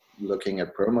looking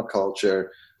at permaculture,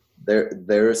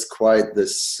 there is quite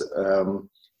this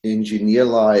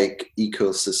engineer-like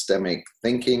ecosystemic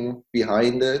thinking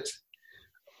behind it,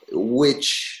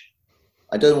 which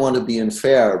I don't want to be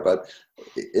unfair, but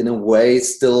in a way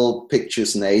still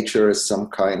pictures nature as some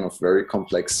kind of very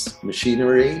complex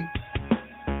machinery.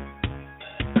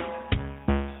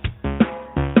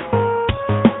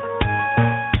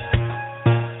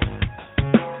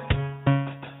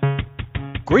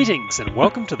 Greetings and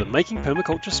welcome to the Making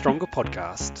Permaculture Stronger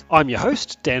podcast. I'm your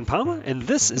host, Dan Palmer, and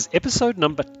this is episode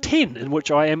number 10, in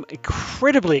which I am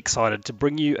incredibly excited to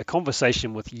bring you a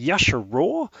conversation with Jascha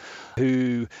Rohr,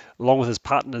 who, along with his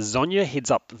partner Sonja, heads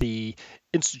up the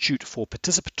Institute for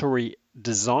Participatory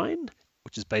Design,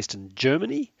 which is based in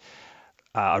Germany.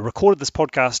 I recorded this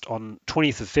podcast on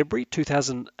 20th of February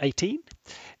 2018.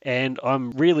 And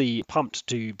I'm really pumped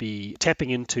to be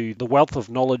tapping into the wealth of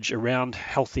knowledge around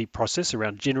healthy process,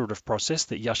 around generative process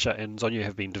that Jascha and Sonja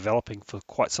have been developing for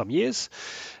quite some years.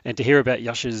 And to hear about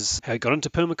Jascha's, how he got into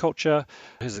permaculture,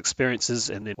 his experiences,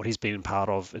 and then what he's been part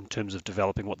of in terms of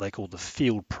developing what they call the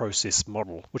field process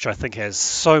model, which I think has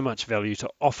so much value to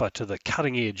offer to the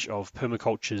cutting edge of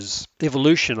permaculture's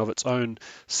evolution of its own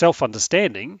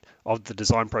self-understanding of the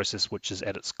design process, which is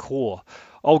at its core.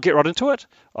 I'll get right into it.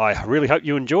 I really hope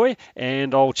you enjoy,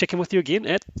 and I'll check in with you again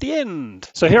at the end.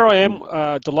 So here I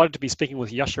am, delighted to be speaking with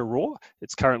Jascha Rohr.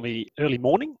 It's currently early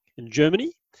morning in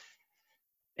Germany,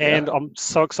 and yeah. I'm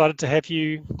so excited to have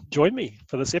you join me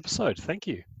for this episode. Thank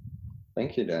you.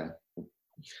 Thank you, Dan.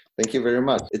 Thank you very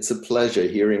much. It's a pleasure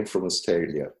hearing from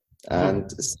Australia,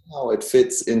 and somehow it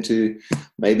fits into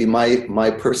maybe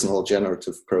my personal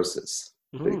generative process,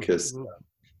 because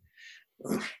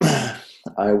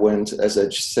I went, as I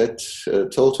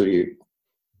told to you,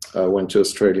 I went to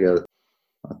Australia,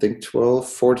 I think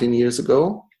 14 years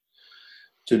ago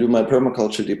to do my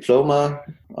permaculture diploma.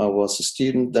 I was a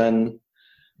student then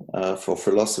for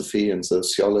philosophy and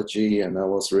sociology, and I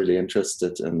was really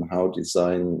interested in how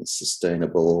design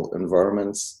sustainable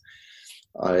environments.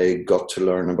 I got to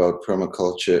learn about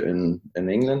permaculture in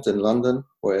England, in London,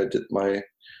 where I did my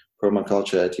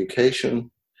permaculture education,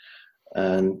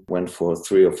 and went for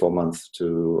 3 or 4 months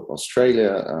to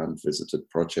Australia and visited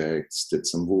projects, did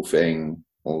some woofing,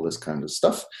 all this kind of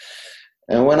stuff.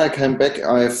 And when I came back,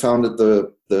 I founded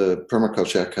the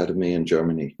Permaculture Academy in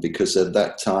Germany, because at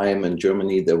that time in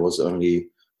Germany, there was only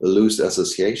a loose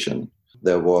association.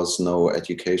 There was no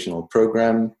educational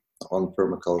program on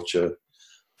permaculture.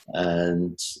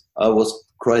 And I was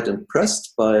quite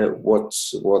impressed by what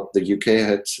the UK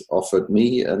had offered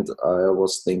me, and I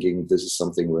was thinking this is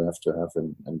something we have to have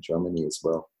in Germany as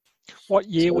well. What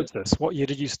year was this? What year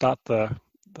did you start the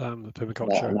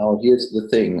permaculture? Now here's the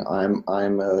thing: I'm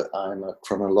a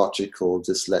chronological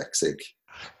dyslexic,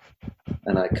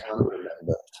 and I can't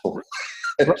remember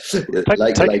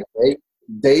like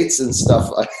dates and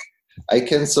stuff. I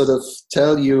can sort of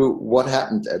tell you what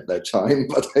happened at that time,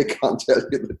 but I can't tell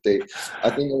you the date. I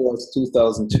think it was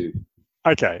 2002.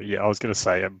 Okay, yeah, I was going to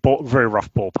say a very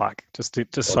rough ballpark, just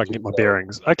so I can get my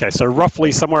bearings. Okay, so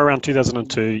roughly somewhere around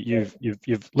 2002,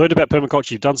 you've learned about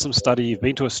permaculture, you've done some study, you've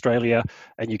been to Australia,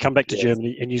 and you come back to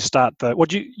Germany, and you start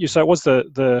you say it was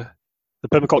the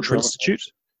Permaculture Institute?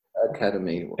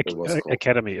 Academy. It was called.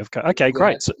 Academy. Okay,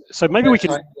 great. So maybe we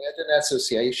can. We had an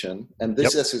association, and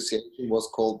this association was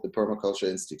called the Permaculture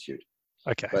Institute.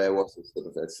 Okay. But it was a sort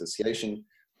of association,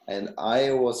 and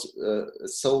I was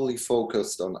solely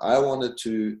focused on. I wanted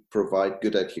to provide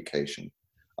good education.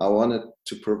 I wanted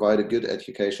to provide a good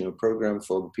educational program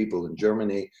for the people in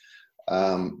Germany,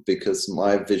 because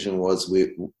my vision was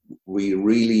we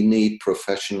really need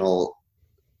professional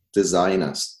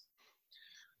designers.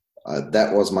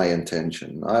 That was my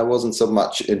intention. I wasn't so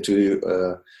much into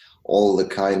all the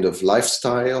kind of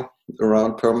lifestyle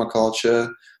around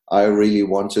permaculture. I really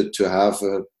wanted to have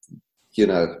a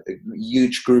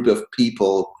huge group of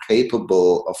people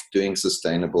capable of doing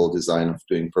sustainable design, of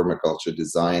doing permaculture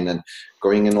design, and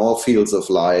going in all fields of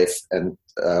life and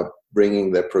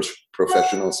bringing their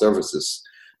professional services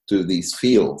to these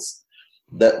fields.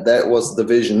 That was the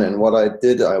vision, and what I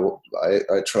did,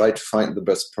 I tried to find the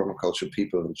best permaculture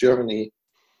people in Germany,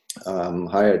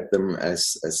 hired them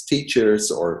as teachers,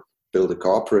 or build a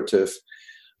cooperative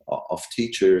of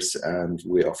teachers, and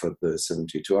we offered the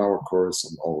 72-hour course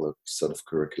and all the sort of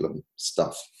curriculum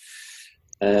stuff.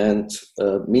 And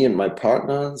me and my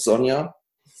partner, Sonja,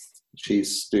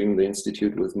 she's doing the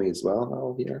institute with me as well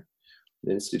now here,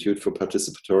 the Institute for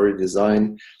Participatory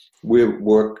Design. We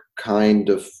work kind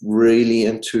of really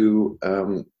into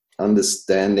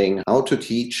understanding how to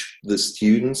teach the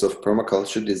students of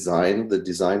permaculture design the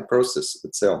design process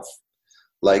itself.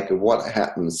 like what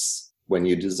happens when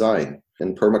you design.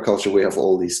 In permaculture, we have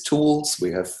all these tools,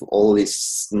 we have all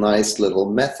these nice little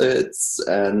methods,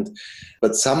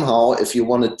 but somehow if you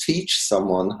want to teach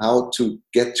someone how to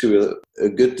get to a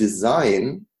good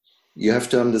design, you have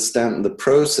to understand the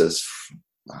process,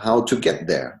 how to get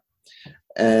there.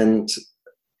 And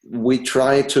we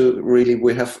try to really,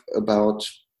 we have about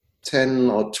 10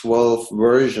 or 12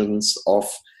 versions of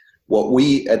what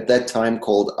we at that time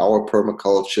called our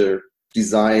permaculture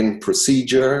design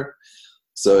procedure.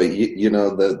 So,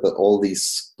 all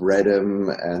these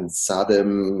SPREDM and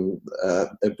SADM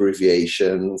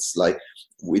abbreviations, like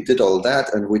we did all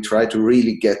that, and we tried to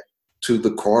really get to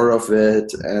the core of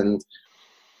it and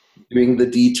doing the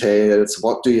details.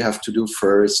 What do you have to do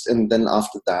first? And then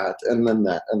after that, and then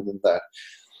that, and then that.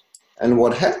 And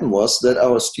what happened was that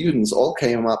our students all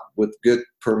came up with good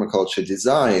permaculture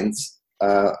designs,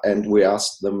 and we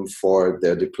asked them for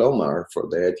their diploma or for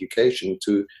their education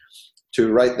to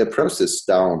write the process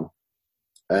down.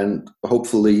 And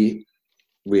hopefully,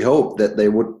 we hope that they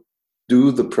would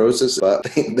do the process, but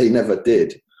they never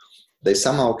did. They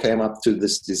somehow came up to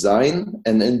this design,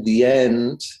 and in the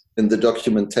end, in the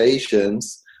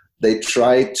documentations, they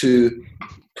tried to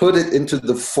put it into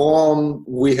the form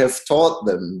we have taught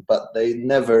them, but they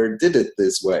never did it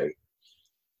this way.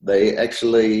 They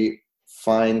actually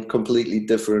find completely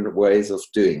different ways of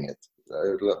doing it.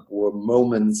 There were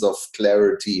moments of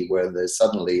clarity where they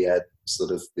suddenly had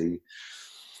sort of the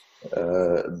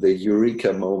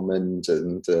eureka moment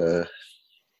and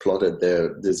plotted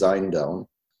their design down.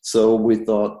 So we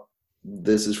thought,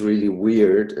 this is really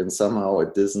weird, and somehow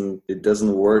it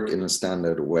doesn't work in a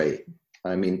standard way.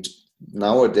 I mean,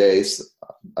 nowadays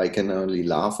I can only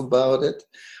laugh about it,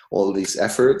 all these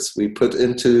efforts we put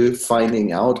into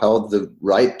finding out how the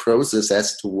right process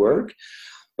has to work.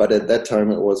 But at that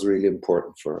time, it was really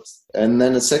important for us. And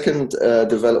then a second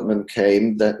development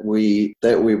came that we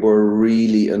were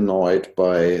really annoyed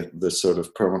by the sort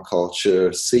of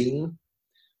permaculture scene,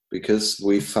 because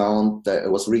we found that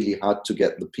it was really hard to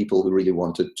get the people who really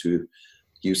wanted to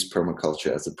use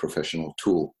permaculture as a professional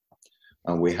tool.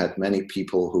 And we had many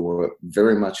people who were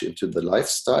very much into the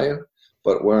lifestyle,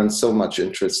 but weren't so much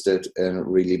interested in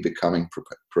really becoming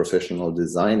professional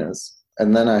designers.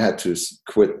 And then I had to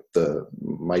quit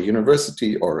my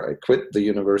university, or I quit the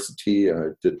university. I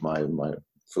did my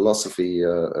philosophy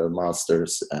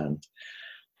master's, and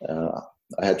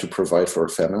I had to provide for a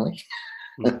family.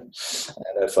 And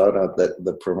I found out that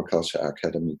the Permaculture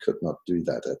Academy could not do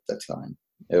that at that time.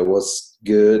 It was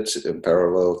good in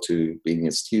parallel to being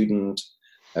a student,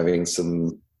 having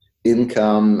some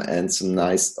income and some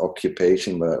nice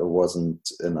occupation, but it wasn't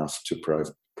enough to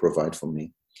provide for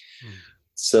me.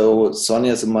 So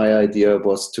Sonia's and my idea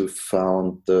was to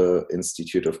found the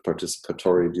Institute of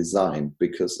Participatory Design,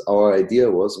 because our idea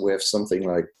was we have something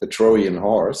like a Trojan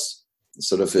horse,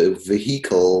 sort of a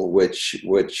vehicle which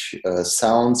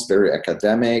sounds very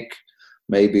academic,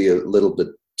 maybe a little bit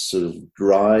sort of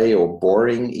dry or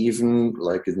boring, even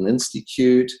like an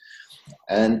institute.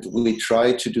 And we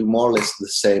try to do more or less the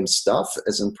same stuff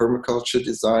as in permaculture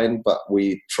design, but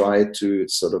we try to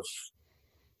sort of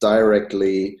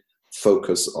directly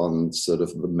focus on sort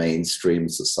of the mainstream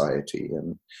society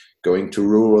and going to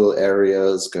rural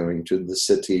areas, going to the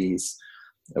cities,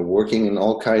 working in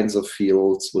all kinds of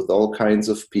fields with all kinds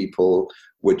of people,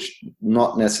 which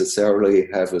not necessarily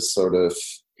have a sort of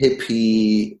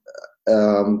hippie,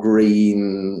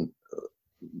 green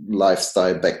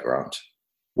lifestyle background,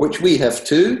 which we have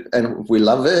too, and we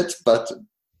love it, but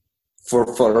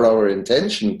for our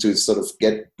intention to sort of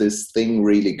get this thing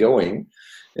really going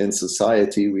in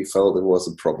society, we felt it was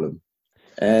a problem.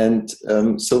 And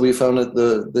so we founded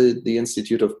the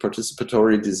Institute of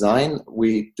Participatory Design.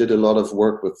 We did a lot of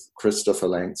work with Christopher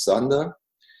Lang-Sander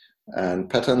and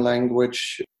pattern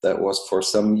language. That was for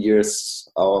some years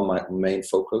our main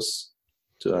focus,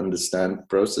 to understand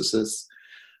processes.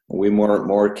 We more and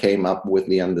more came up with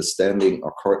the understanding,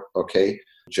 okay,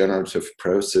 generative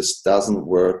process doesn't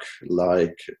work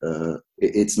like,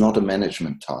 it's not a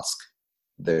management task.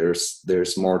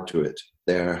 There's more to it.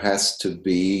 There has to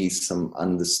be some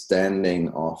understanding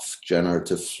of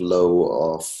generative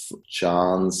flow, of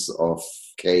chance, of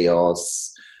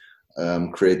chaos,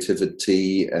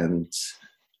 creativity, and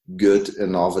good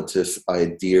innovative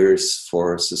ideas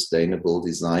for sustainable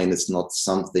design. It's not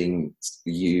something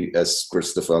you, as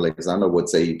Christopher Alexander would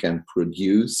say, you can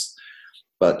produce,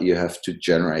 but you have to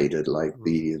generate it, like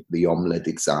the omelette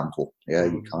example. Yeah,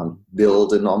 you can't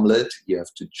build an omelette, you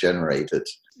have to generate it.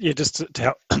 Yeah, just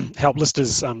to help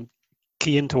listeners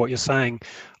key into what you're saying.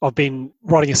 I've been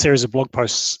writing a series of blog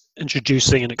posts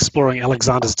introducing and exploring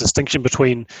Alexander's distinction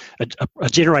between a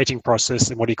generating process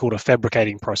and what he called a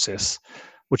fabricating process,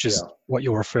 which is what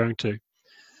you're referring to.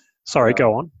 Sorry,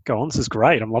 go on. This is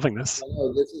great. I'm loving this.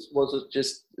 No, was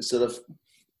just sort of,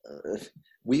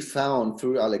 we found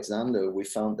through Alexander,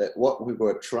 that what we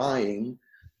were trying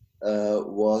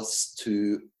was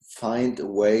to find a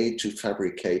way to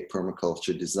fabricate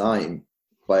permaculture design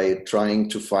by trying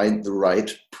to find the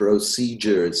right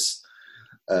procedures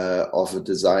of a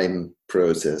design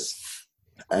process.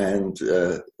 And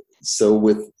so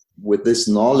with this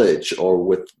knowledge, or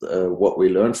with what we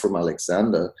learned from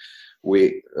Alexander,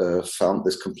 we found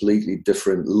this completely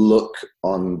different look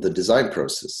on the design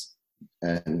process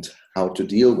and how to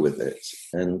deal with it.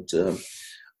 And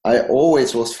I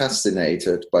always was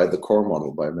fascinated by the core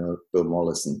model by Bill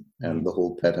Mollison and the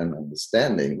whole pattern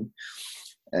understanding.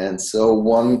 And so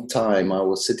one time I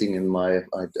was sitting in I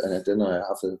don't know,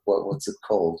 what's it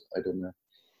called? I don't know.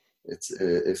 It's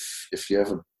if you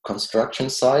have a construction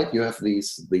site, you have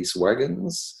these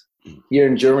wagons. Here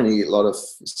in Germany, a lot of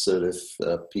sort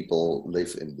of people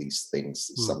live in these things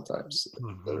sometimes.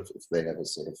 If they have a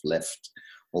sort of left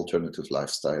alternative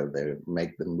lifestyle, they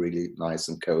make them really nice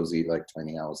and cozy, like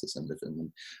tiny houses, and live in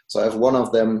them. So I have one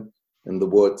of them in the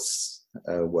woods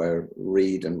where I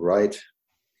read and write.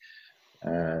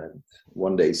 And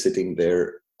one day sitting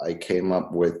there, I came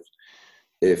up with,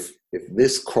 if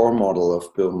this core model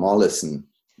of Bill Mollison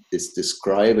is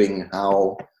describing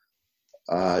how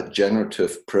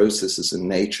generative processes in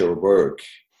nature work,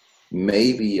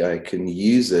 maybe I can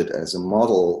use it as a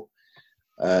model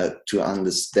to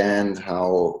understand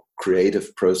how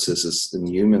creative processes in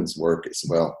humans work as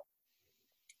well.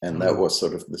 And that was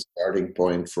sort of the starting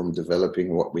point from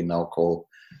developing what we now call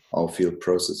our field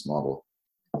process model.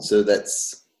 So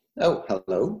that's,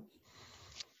 hello.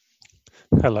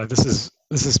 Hello, this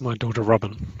is my daughter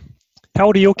Robin. How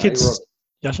old are your kids,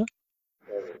 Yasha?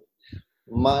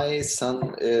 My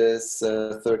son is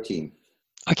 13.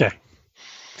 Okay.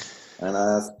 And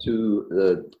I have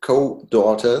two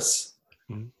co-daughters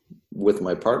with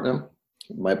my partner.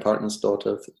 My partner's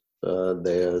daughter,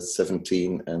 they're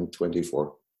 17 and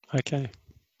 24. Okay.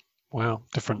 Wow.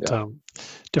 Different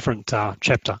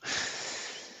chapter.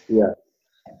 Yeah.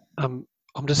 I'm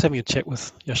just having a chat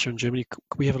with Yasha in Germany.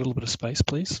 Could we have a little bit of space,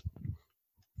 please?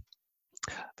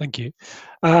 Thank you.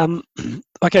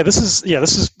 Okay, this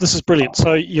is brilliant.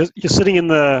 So you're sitting in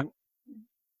the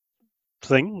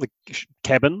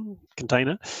cabin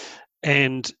container,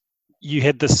 and you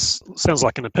had this, sounds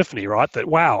like an epiphany, right? That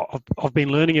wow, I've been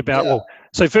learning about. Yeah. Well,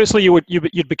 so firstly,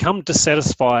 you'd become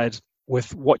dissatisfied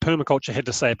with what permaculture had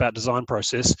to say about design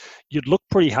process. You'd look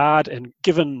pretty hard, and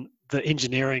given the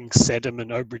engineering, SADM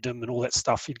and OBRIDM and all that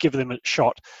stuff, you'd given them a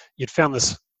shot. You'd found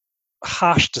this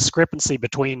harsh discrepancy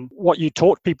between what you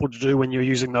taught people to do when you're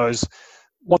using those,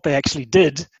 what they actually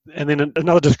did, and then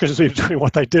another discrepancy between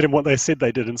what they did and what they said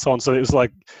they did, and so on. So it was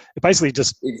like, it basically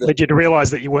just led you to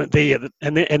realize that you weren't there,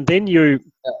 and then you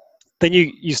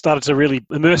started to really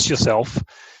immerse yourself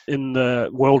in the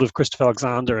world of Christopher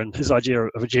Alexander and his idea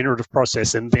of a generative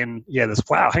process. And then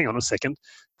hang on a second,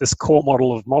 this core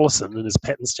model of Mollison in his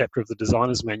patterns chapter of the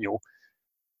designer's manual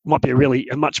might be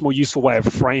a much more useful way of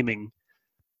framing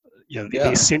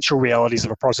the essential realities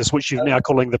of a process, which you're now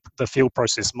calling the field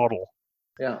process model.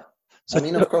 Yeah. So,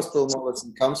 of course, Bill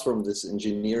Mollison comes from this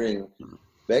engineering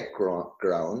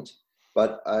background,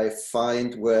 but I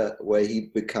find where he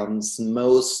becomes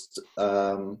most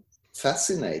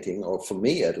fascinating, or for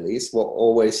me at least, were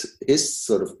always his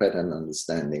sort of pattern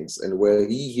understandings, and where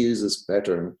he uses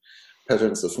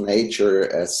patterns of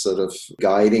nature as sort of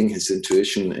guiding his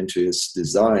intuition into his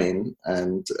design.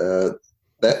 And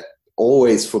that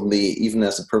always, for me, even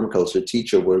as a permaculture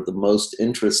teacher, were the most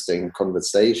interesting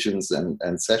conversations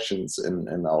and sessions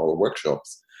in our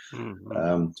workshops.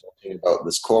 Talking about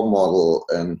this core model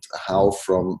and how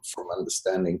from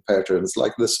understanding patterns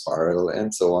like the spiral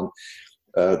and so on,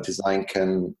 design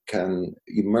can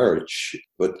emerge.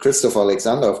 But Christopher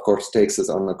Alexander, of course, takes us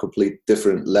on a complete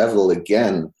different level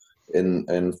again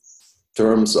in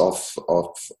terms of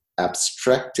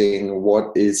abstracting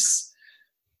what is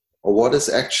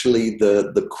actually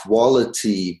the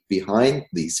quality behind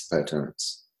these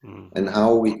patterns. And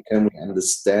how we can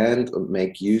understand and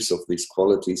make use of these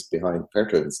qualities behind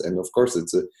patterns. And of course,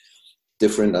 it's a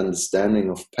different understanding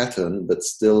of pattern, but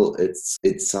still it's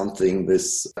something,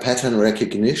 this pattern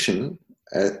recognition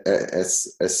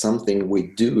as something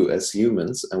we do as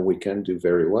humans, and we can do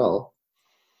very well.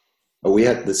 We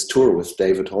had this tour with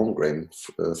David Holmgren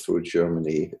through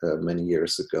Germany many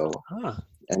years ago.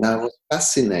 And I was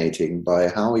fascinated by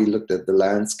how he looked at the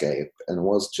landscape and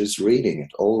was just reading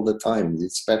it all the time,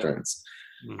 these patterns.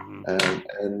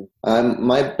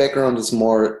 My background is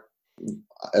more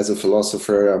as a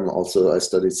philosopher. I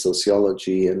studied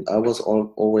sociology, and I was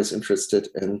always interested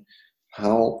in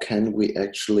how can we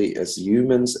actually, as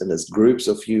humans and as groups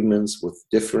of humans with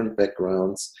different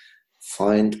backgrounds,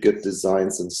 find good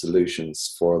designs and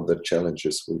solutions for the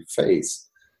challenges we face,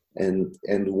 and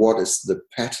what is the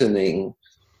patterning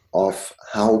of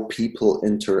how people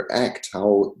interact,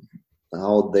 how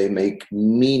they make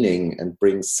meaning and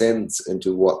bring sense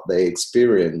into what they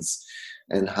experience,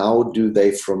 and how do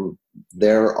they from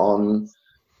there on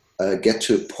get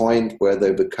to a point where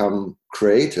they become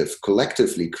creative,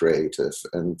 collectively creative,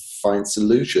 and find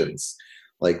solutions.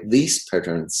 Like these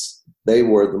patterns, they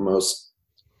were the most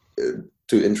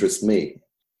to interest me,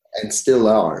 and still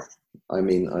are. I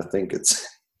mean, I think it's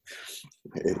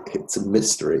a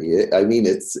mystery. I mean,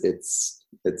 it's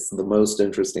the most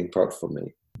interesting part for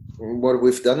me. What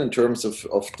we've done in terms of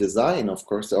design, of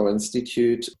course, our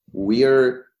institute, we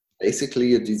are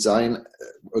basically a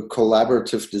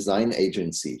collaborative design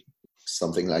agency,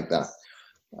 something like that.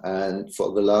 And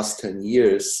for the last 10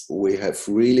 years, we have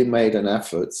really made an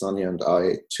effort, Sonia and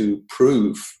I, to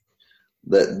prove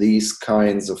that these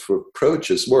kinds of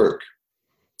approaches work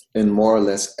in more or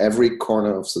less every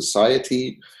corner of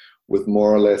society, with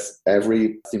more or less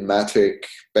every thematic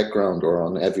background or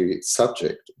on every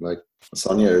subject. Like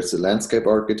Sonia is a landscape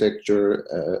architect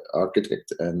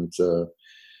and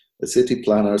a city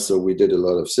planner, so we did a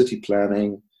lot of city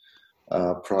planning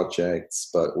projects,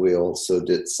 but we also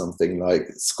did something like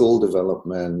school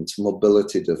development,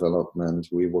 mobility development.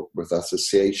 We worked with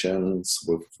associations,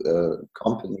 with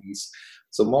companies,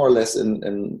 so more or less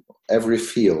in every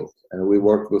field. And we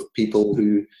worked with people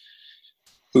who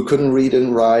couldn't read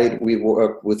and write. We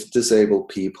worked with disabled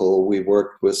people. We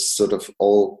worked with sort of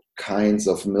all kinds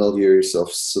of milieus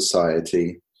of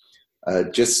society,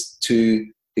 just to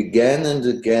again and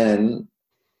again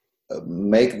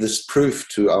make this proof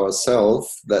to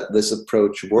ourselves that this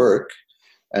approach works,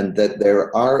 and that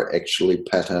there are actually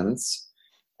patterns,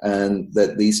 and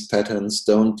that these patterns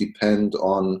don't depend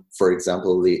on, for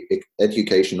example, the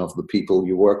education of the people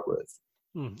you work with.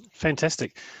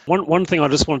 Fantastic. One thing I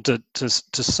just wanted to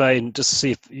say, and just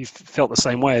see if you felt the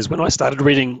same way, is when I started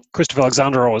reading Christopher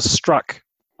Alexander, I was struck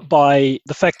by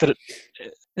the fact that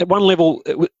at one level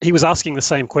he was asking the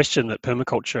same question that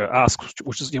permaculture asks,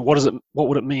 which is, what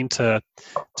would it mean to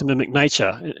mimic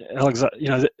nature?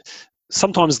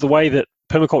 Sometimes the way that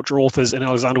permaculture authors and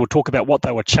Alexander would talk about what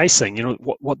they were chasing,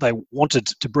 what they wanted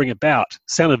to bring about,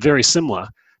 sounded very similar.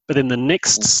 But then the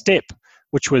next step,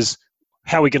 which was,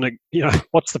 how are we going to,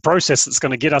 what's the process that's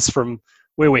going to get us from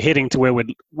where we're heading to where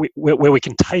we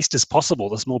can taste as possible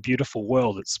this more beautiful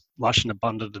world that's lush and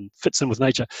abundant and fits in with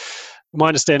nature. My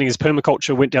understanding is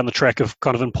permaculture went down the track of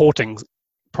kind of importing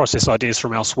process ideas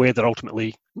from elsewhere that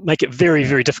ultimately make it very,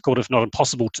 very difficult, if not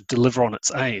impossible, to deliver on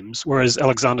its aims. Whereas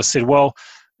Alexander said, well,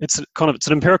 it's an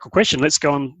empirical question. Let's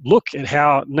go and look at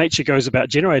how nature goes about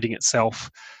generating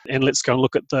itself, and let's go and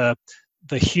look at the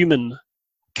human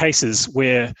cases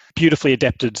where beautifully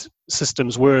adapted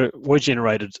systems were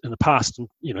generated in the past, and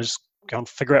just go and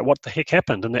figure out what the heck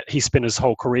happened. And that he spent his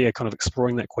whole career kind of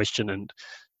exploring that question, and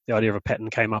the idea of a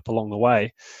pattern came up along the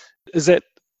way. Is that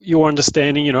your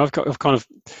understanding? I've kind of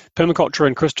permaculture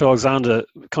and Christopher Alexander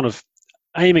kind of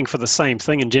aiming for the same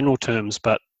thing in general terms,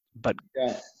 but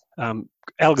yeah.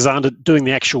 Alexander doing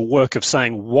the actual work of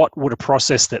saying, what would a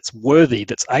process that's worthy,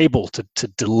 that's able to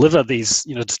deliver these,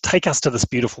 to take us to this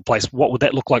beautiful place, what would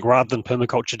that look like, rather than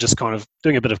permaculture just kind of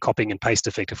doing a bit of copying and paste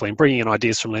effectively and bringing in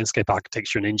ideas from landscape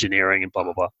architecture and engineering and blah,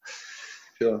 blah, blah.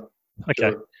 Sure.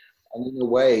 Okay. Sure. And in a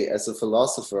way, as a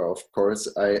philosopher, of course,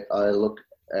 I look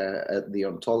at the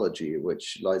ontology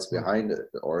which lies behind it,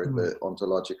 or the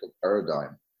ontological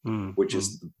paradigm, which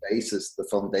is the basis, the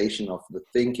foundation of the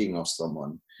thinking of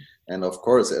someone. And of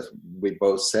course, as we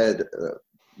both said,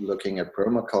 looking at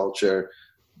permaculture,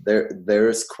 there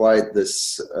is quite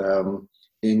this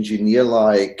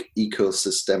engineer-like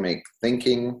ecosystemic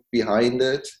thinking behind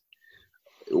it,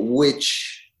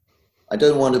 which, I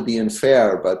don't want to be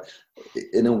unfair, but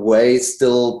in a way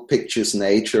still pictures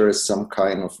nature as some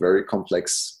kind of very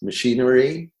complex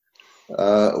machinery,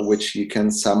 which you can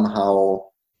somehow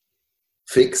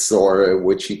fix, or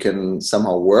which you can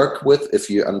somehow work with if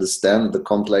you understand the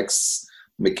complex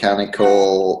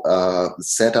mechanical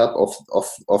setup of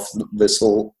this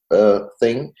whole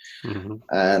thing. Mm-hmm.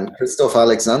 And Christopher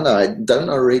Alexander, I don't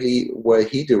know really where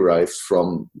he derived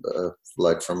from,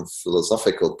 from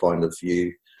philosophical point of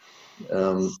view,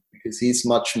 because he's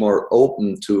much more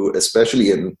open to,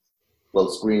 especially in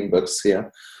Greenberg's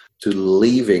here, to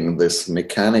leaving this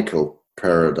mechanical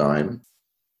paradigm.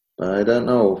 I don't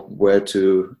know where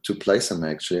to place them,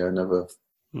 actually. I never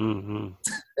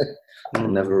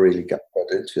really got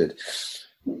into it.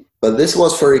 But this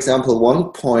was, for example,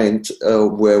 one point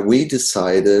where we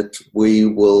decided we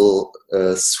will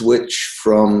switch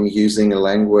from using a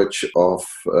language of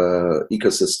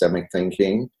ecosystemic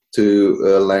thinking to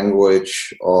a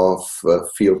language of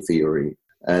field theory,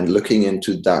 and looking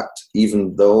into that,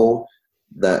 even though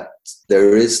that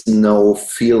there is no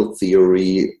field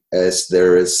theory as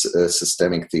there is a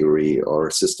systemic theory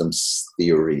or systems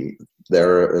theory.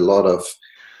 There are a lot of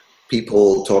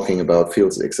people talking about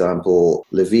fields. Example,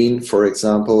 Levine, for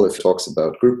example, if he talks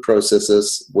about group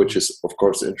processes, which is, of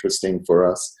course, interesting for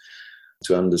us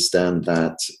to understand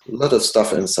that. A lot of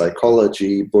stuff in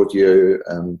psychology, Bourdieu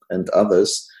and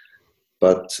others.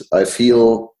 But I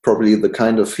feel probably the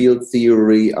kind of field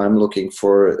theory I'm looking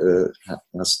for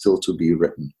has still to be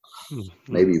written.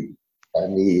 Mm-hmm. Maybe by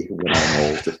me when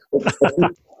I'm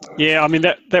old. Yeah, I mean,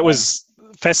 that was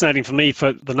fascinating for me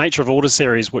for the nature of order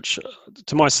series, which,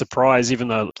 to my surprise, even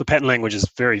though the pattern language is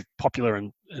very popular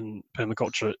in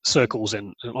permaculture circles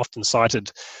and often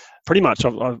cited, pretty much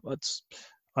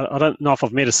I don't know if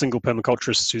I've met a single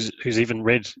permaculturist who's even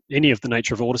read any of the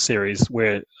Nature of Order series,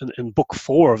 where in book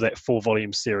 4 of that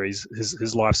 4-volume series,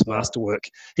 his life's masterwork,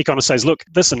 he kind of says, look,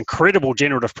 this incredible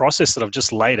generative process that I've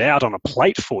just laid out on a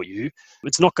plate for you,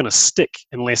 it's not going to stick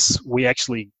unless we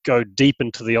actually go deep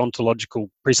into the ontological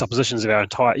presuppositions of our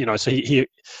entire, so he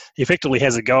effectively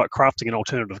has a go at crafting an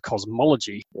alternative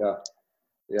cosmology.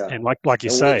 Yeah. And like you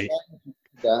say,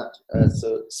 that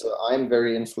so I'm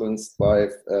very influenced by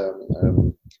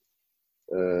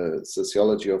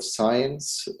sociology of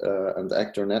science and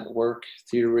actor network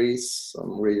theories.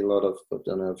 Read a lot of, I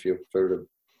don't know if you've heard of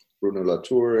Bruno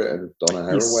Latour and Donna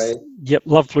Haraway. Yep,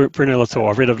 love Bruno Latour.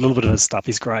 I've read a little bit of his stuff.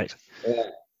 He's great.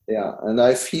 Yeah, and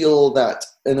I feel that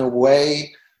in a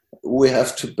way we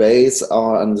have to base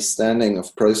our understanding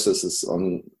of processes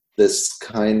on this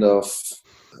kind of,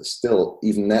 still,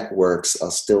 even networks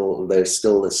there's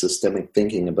still a systemic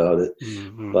thinking about it.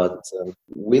 Mm-hmm. But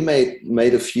we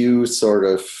made a few sort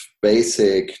of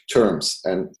basic terms,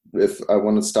 and if I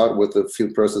want to start with the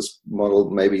field process model,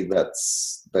 maybe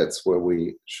that's where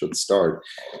we should start.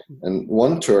 And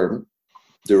one term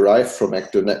derived from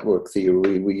actor network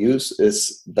theory we use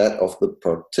is that of the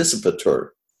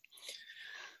participator,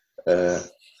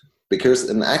 because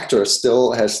an actor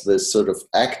still has this sort of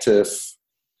active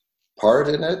part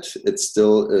in it. It's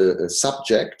still a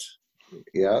subject.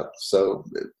 Yeah. So,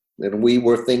 and we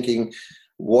were thinking,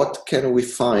 what can we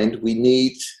find? We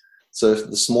need, so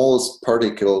the smallest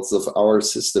particles of our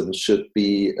system should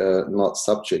be not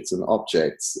subjects and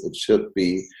objects. It should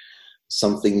be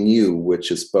something new, which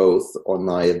is both or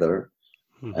neither.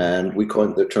 Mm-hmm. And we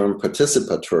coined the term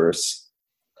participators,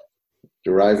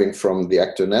 deriving from the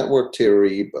actor network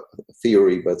theory,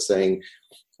 but saying,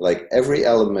 like, every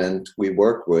element we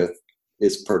work with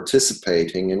is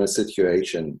participating in a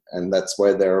situation, and that's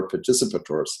why there are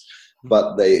participators.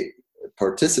 But they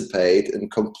participate in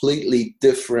completely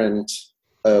different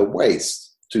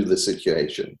ways to the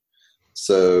situation.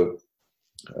 So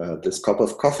this cup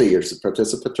of coffee is a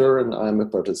participator, and I'm a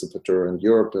participator, and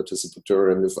you're a participator,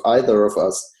 and if either of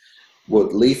us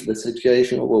would leave the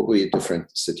situation, it will be a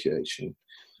different situation.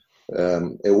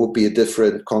 It would be a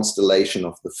different constellation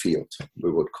of the field,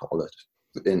 we would call it,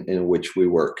 in which we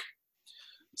work.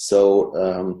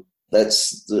 So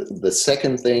that's the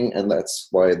second thing, and that's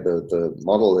why the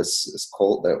model is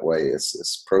called that way,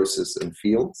 is process and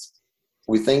fields.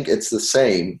 We think it's the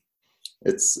same.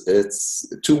 It's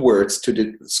two words to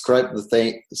describe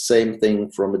the same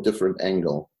thing from a different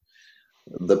angle.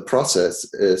 The process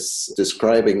is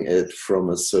describing it from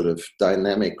a sort of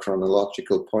dynamic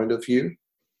chronological point of view.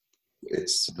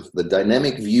 It's sort of the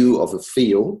dynamic view of a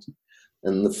field,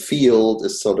 and the field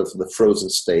is sort of the frozen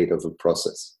state of a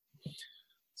process.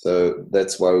 So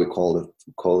that's why we call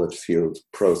it field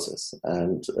process.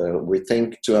 And we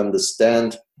think to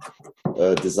understand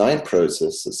design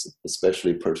processes,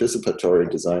 especially participatory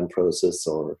design process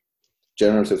or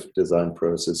generative design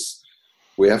process,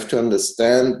 we have to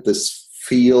understand this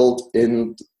field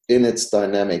in its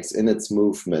dynamics, in its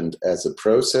movement as a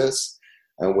process,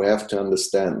 and we have to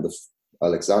understand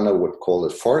Alexander would call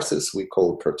it forces, we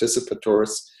call it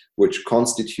participators, which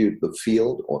constitute the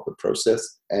field or the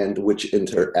process and which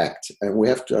interact. And we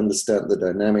have to understand the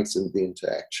dynamics and the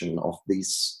interaction of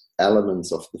these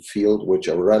elements of the field which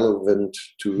are relevant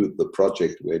to the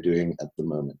project we're doing at the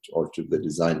moment, or to the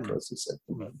design process at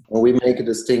the moment. And we make a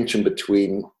distinction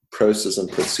between process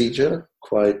and procedure.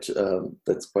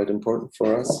 That's quite important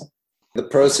for us. The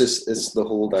process is the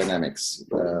whole dynamics,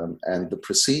 and the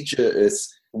procedure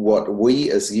is what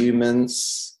we as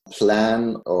humans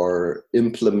plan or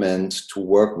implement to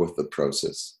work with the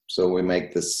process. So we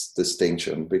make this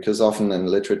distinction because often in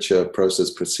literature,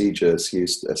 process procedure is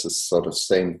used as a sort of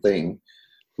same thing.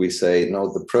 We say,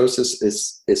 no, the process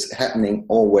is happening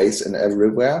always and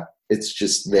everywhere. It's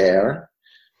just there.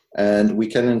 And we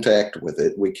can interact with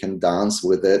it, we can dance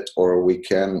with it, or we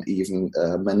can even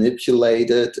manipulate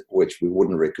it, which we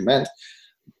wouldn't recommend.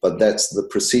 But that's the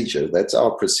procedure. That's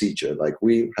our procedure. Like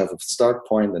we have a start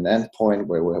point, an end point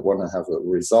where we want to have a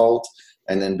result.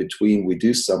 And in between, we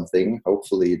do something,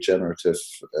 hopefully a generative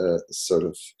sort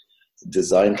of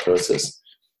design process.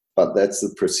 But that's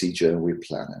the procedure, and we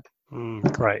plan it.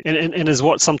 Great. And is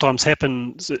what sometimes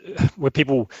happens where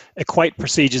people equate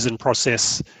procedures and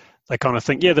process. They kind of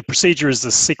think, yeah, the procedure is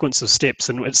the sequence of steps,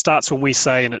 and it starts when we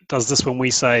say, and it does this when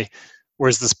we say.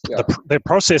 Whereas the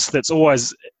process that's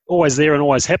always there and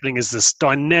always happening is this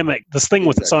dynamic, this thing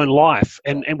with its own life,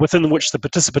 and within which the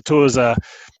participators are,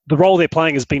 the role they're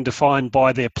playing has been defined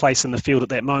by their place in the field at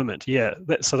that moment. Yeah,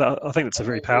 I think that's a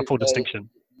very powerful distinction.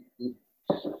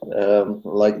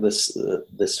 Like this,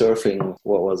 the surfing.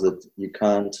 What was it? You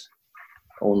can't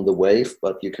own the wave,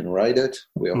 but you can ride it.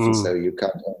 We often say you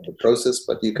can't own the process,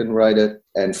 but you can ride it.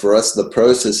 And for us, the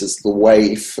process is the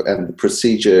wave, and the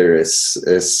procedure is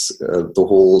the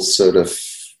whole sort of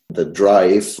the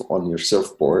drive on your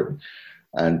surfboard,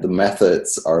 and the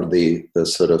methods are the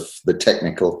sort of the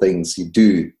technical things you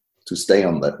do to stay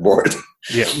on that board.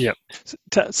 Yeah.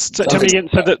 So tell me again.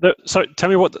 So tell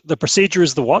me what the procedure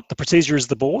is. The what? The procedure is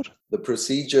the board. The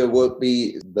procedure would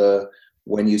be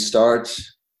when you start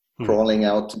crawling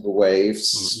out to the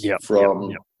waves,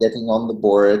 getting on the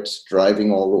board,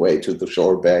 driving all the way to the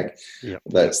shore bank.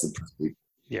 That's the procedure.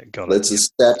 Yeah, got it. That's the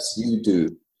steps you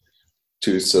do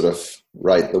to sort of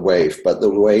ride the wave, but the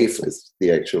wave is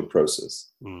the actual process.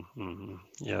 Mm-hmm.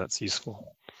 Yeah, that's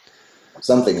useful.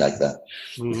 Something like that.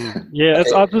 Mm-hmm. Yeah,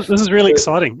 this is really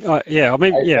exciting.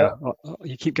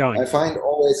 You keep going. I find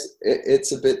always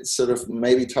it's a bit sort of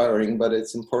maybe tiring, but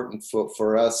it's important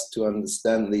for us to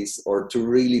understand these, or to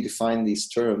really define these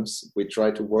terms we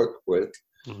try to work with,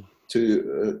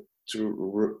 to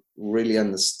really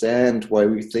understand why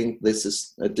we think this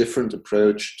is a different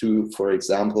approach to, for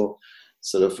example,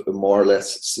 sort of a more or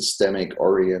less systemic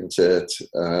oriented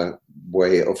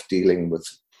way of dealing with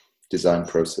design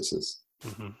processes.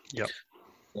 Mm-hmm. Yep.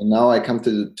 And now I come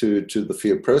to the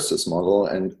field process model,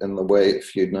 and in the way,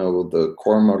 if you know the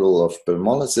core model of Bill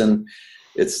Mollison,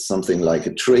 it's something like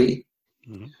a tree,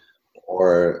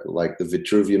 or like the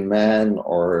Vitruvian Man,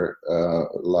 or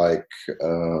like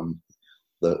the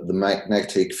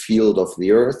magnetic field of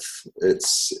the Earth.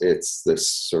 It's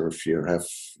this sort of you have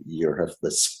the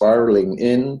spiraling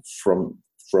in from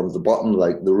the bottom,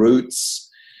 like the roots.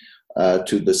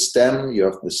 To the stem, you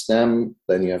have the stem,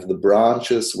 then you have the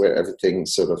branches where everything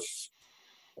sort of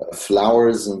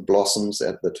flowers and blossoms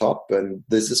at the top, and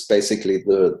this is basically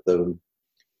the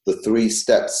three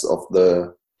steps of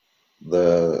of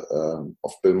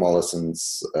Bill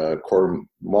Mollison's core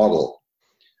model.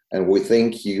 And we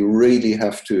think you really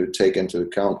have to take into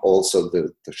account also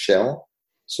the shell,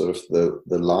 sort of the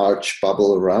large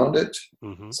bubble around it,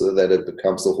 so that it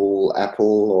becomes a whole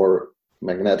apple or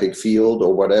magnetic field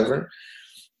or whatever,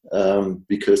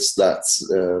 because that's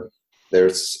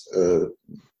there's a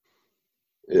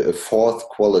fourth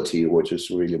quality which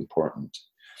is really important,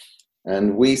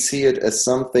 and we see it as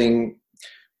something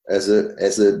as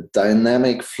a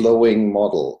dynamic flowing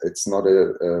model. It's not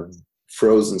a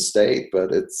frozen state,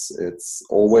 but it's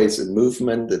always in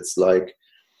movement. It's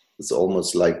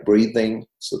almost like breathing,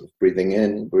 sort of breathing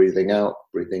in, breathing out,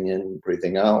 breathing in,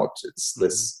 breathing out. It's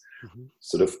this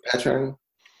sort of pattern,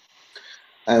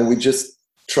 and we just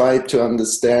try to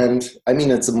understand. I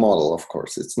mean, it's a model, of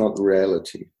course, it's not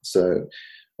reality. So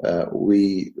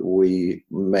we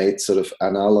made sort of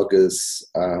analogous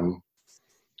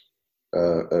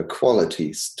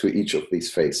qualities to each of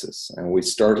these phases, and we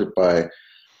started by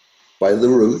the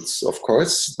roots. Of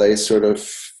course, they sort of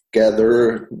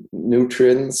gather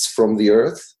nutrients from the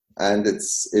earth, and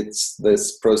it's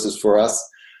this process for us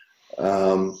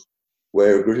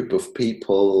where a group of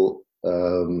people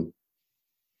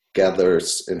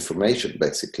gathers information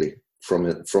basically from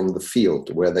the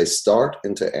field where they start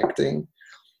interacting.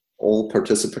 All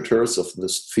participants of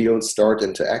this field start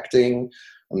interacting,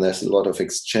 and there's a lot of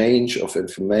exchange of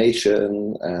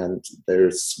information, and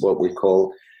there's what we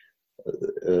call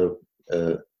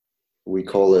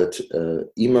it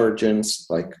emergence,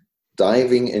 like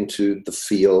diving into the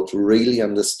field, really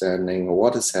understanding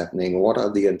what is happening, what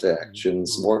are the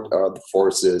interactions, what are the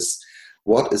forces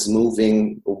what is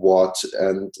moving what,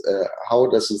 and how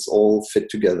does this all fit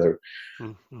together.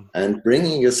 Mm-hmm. And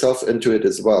bringing yourself into it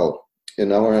as well.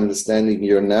 In our understanding,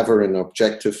 you're never an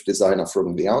objective designer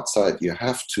from the outside. You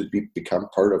have to become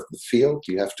part of the field.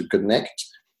 You have to connect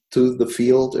to the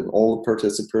field and all the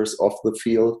participants of the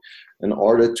field in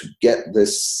order to get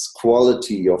this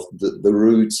quality of the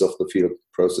roots of the field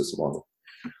process model.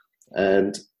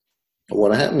 And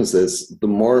what happens is the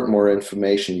more and more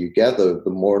information you gather,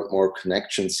 the more and more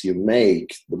connections you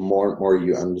make, the more and more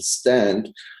you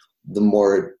understand, the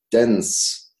more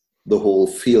dense the whole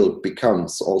field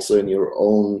becomes, also in your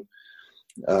own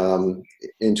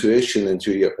intuition, in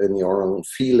your own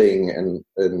feeling,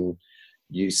 and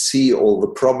you see all the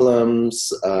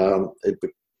problems. It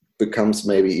becomes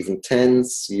maybe even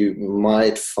tense. You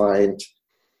might find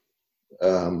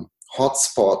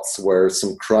hotspots where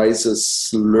some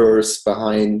crisis lures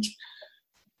behind,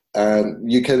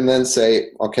 and you can then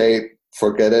say, okay,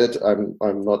 forget it, I'm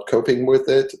not coping with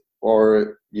it.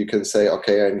 Or you can say,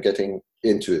 okay, I'm getting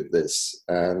into this,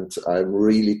 and I'm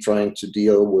really trying to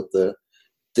deal with the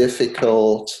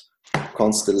difficult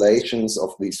constellations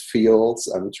of these fields.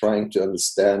 I'm trying to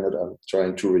understand it. I'm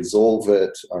trying to resolve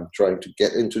it. I'm trying to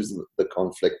get into the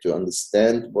conflict to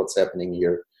understand what's happening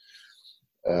here.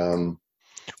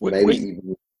 Maybe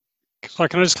even. So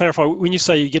can I just clarify, when you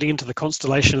say you're getting into the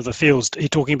constellation of the fields, are you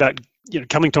talking about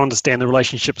coming to understand the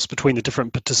relationships between the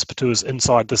different participators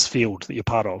inside this field that you're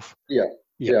part of? Yeah,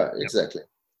 exactly.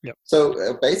 Yep.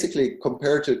 So basically,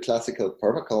 compared to classical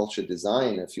permaculture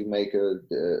design, if you make a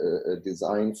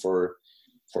design for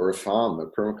a farm, a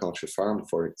permaculture farm,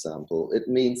 for example, it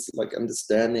means like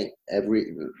understanding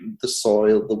the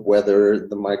soil, the weather,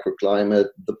 the microclimate,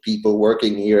 the people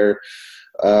working here,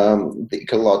 the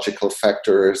ecological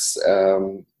factors,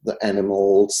 the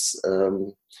animals,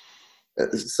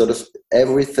 sort of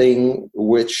everything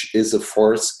which is a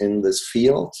force in this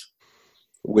field,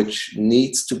 which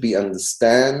needs to be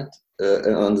understood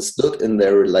in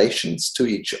their relations to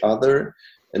each other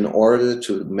in order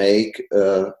to make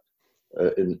an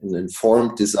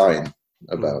informed design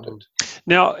about it.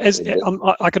 Now,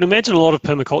 I can imagine a lot of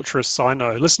permaculturists I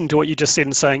know listening to what you just said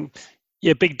and saying,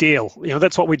 yeah, big deal.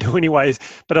 That's what we do anyways.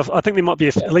 But I think there might be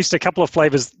at least a couple of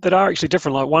flavors that are actually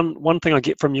different. Like one thing I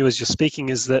get from you as you're speaking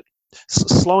is that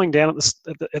slowing down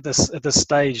at this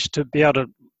stage to be able to,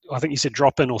 I think you said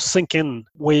drop in or sink in,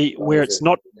 where it's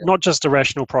not just a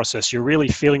rational process. You're really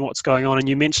feeling what's going on. And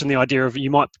you mentioned the idea of you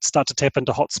might start to tap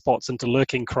into hotspots, into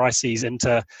lurking crises,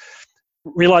 into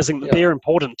realizing that they're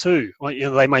important too. Like,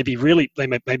 they may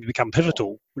become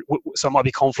pivotal. So it might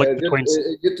be conflict between.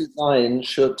 A good design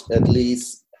should at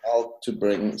least help to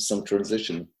bring some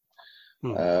transition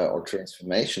or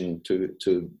transformation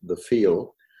to the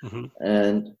field. Mm-hmm.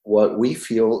 And what we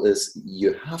feel is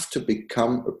you have to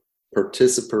become a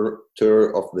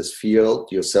participator of this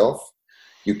field yourself.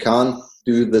 You can't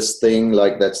do this thing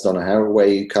like that's done a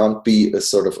Haraway. You can't be a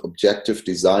sort of objective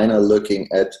designer looking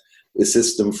at a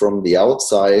system from the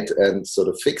outside and sort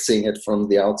of fixing it from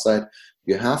the outside.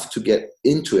 You have to get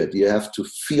into it. You have to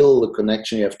feel the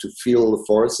connection. You have to feel the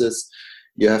forces.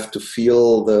 You have to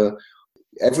feel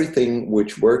everything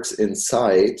which works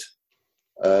inside,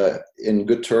 in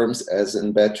good terms as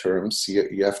in bad terms.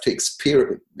 You have to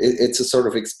experience. It's a sort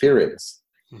of experience.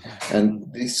 Mm-hmm.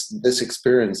 And this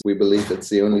experience, we believe it's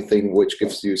the only thing which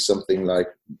gives you something like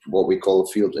what we call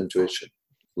field intuition.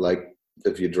 Like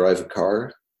if you drive a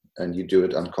car and you do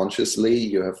it unconsciously,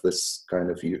 you have this kind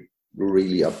of, you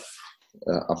really a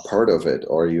part of it,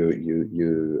 or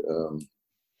you've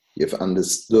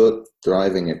understood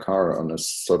driving a car on a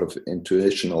sort of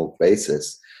intuitional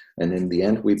basis. And in the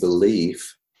end, we believe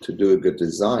to do a good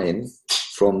design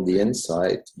from the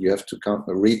inside, you have to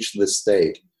reach this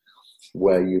state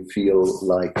where you feel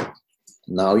like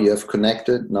now you have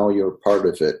connected, now you're part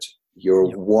of it. You're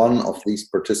one of these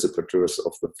participators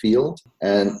of the field.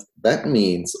 And that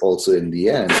means also in the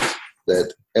end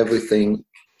that everything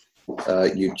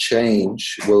you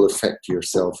change will affect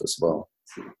yourself as well.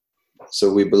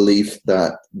 So we believe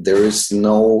that there is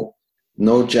no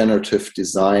generative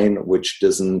design which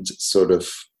doesn't sort of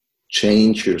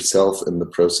change yourself in the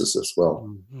process as well.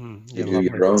 Mm-hmm. You do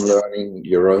your own learning,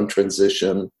 your own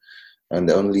transition, and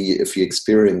only if you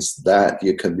experience that,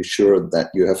 you can be sure that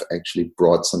you have actually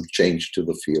brought some change to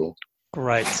the field.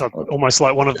 Great. So almost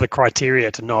like one of the criteria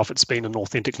to know if it's been an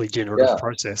authentically generative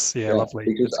process. Yeah, lovely.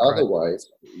 Because otherwise,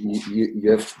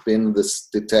 you have been this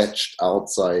detached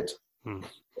outside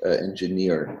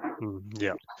engineer.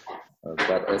 Yeah.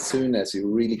 But as soon as you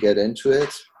really get into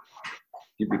it,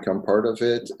 you become part of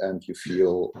it, and you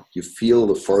feel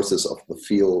the forces of the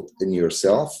field in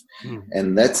yourself.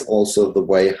 And that's also the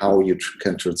way how you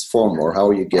can transform, or how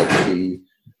you get the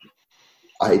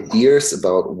ideas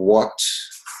about what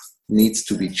needs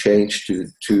to be changed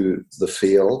to the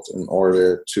field in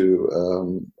order to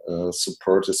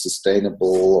support a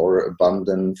sustainable or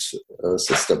abundant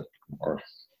system or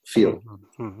field.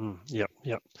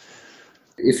 Yep.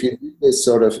 If you do this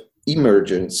sort of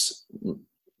emergence,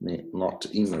 not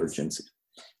emergency,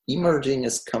 emerging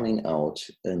is coming out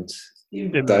and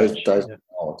dive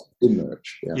out,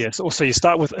 emerge. Yes. Also, you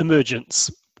start with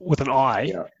emergence with an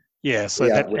I. Yeah. So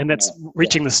that's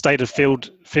reaching the state of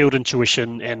field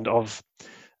intuition and of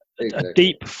a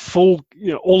deep, full.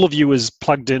 All of you is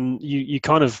plugged in. You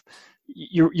kind of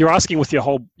you're asking with your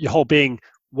whole being,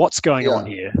 what's going on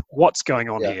here? What's going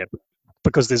on here?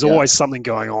 Because there's always something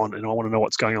going on, and I want to know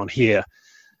what's going on here.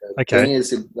 Okay. The thing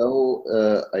is,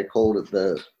 I called it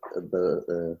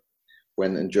the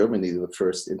when in Germany the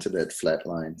first internet flat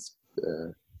lines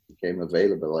became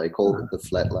available, I called it the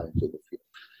flat line to the field.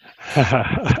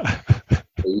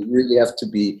 You really have to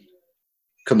be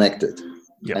connected,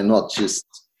 and not just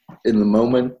in the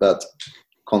moment, but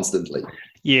constantly.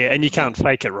 Yeah, and you can't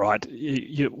fake it, right?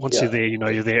 Once you're there,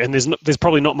 you're there, and there's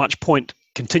probably not much point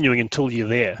continuing until you're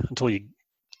there, until you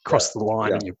cross the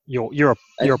line, and you're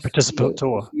a participant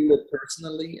tour. You feel it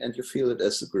personally, and you feel it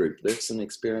as a group. That's an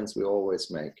experience we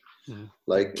always make.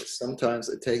 Like sometimes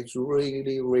it takes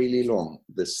really, really long,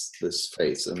 this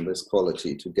phase and this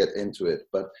quality to get into it,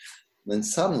 but then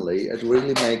suddenly it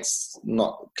really makes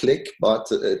not click, but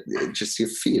it just you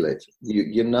feel it.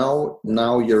 You know,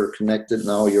 now you're connected,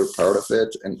 now you're part of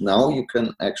it, and now you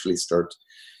can actually start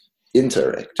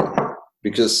interacting.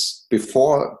 Because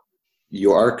before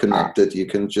you are connected, you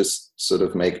can just sort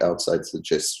of make outside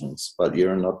suggestions, but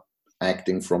you're not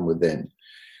acting from within.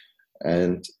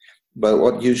 But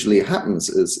what usually happens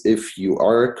is, if you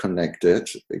are connected,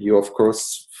 you of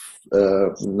course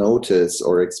notice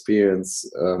or experience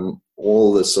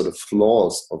all the sort of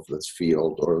flaws of this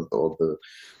field, or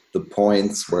the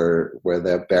points where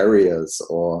there are barriers,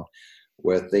 or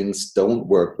where things don't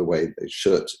work the way they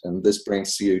should. And this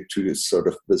brings you to sort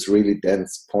of this really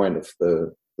dense point of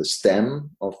the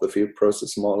stem of the field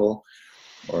process model,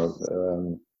 or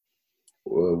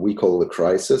we call the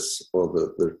crisis, or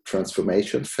the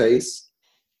transformation phase,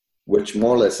 which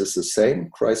more or less is the same.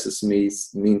 Crisis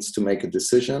means to make a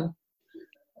decision,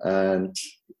 and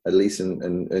at least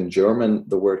in German,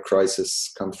 the word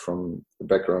crisis comes from the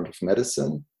background of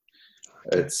medicine.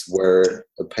 It's where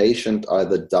a patient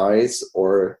either dies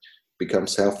or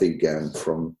becomes healthy again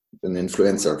from an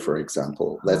influenza, for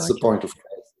example. That's the point of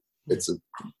crisis. It's a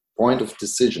point of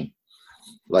decision.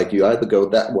 Like, you either go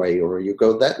that way or you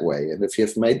go that way. And if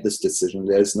you've made this decision,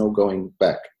 there's no going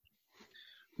back.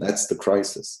 That's the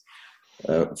crisis,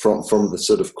 from the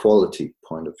sort of quality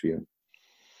point of view.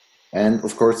 And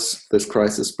of course, this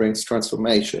crisis brings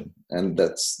transformation. And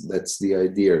that's the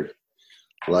idea.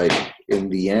 Like, in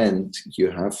the end,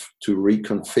 you have to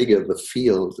reconfigure the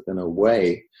field in a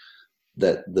way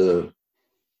that the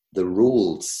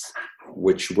rules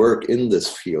which work in this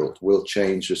field will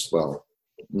change as well.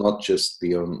 Not just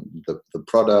beyond the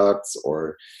products,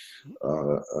 or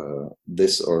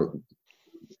this, or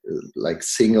like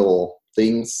single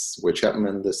things which happen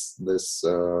in this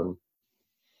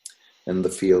in the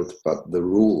field, but the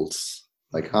rules,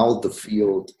 like how the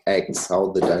field acts,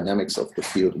 how the dynamics of the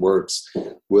field works,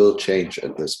 will change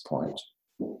at this point.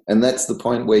 And that's the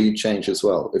point where you change as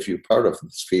well. If you're part of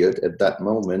this field at that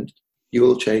moment, you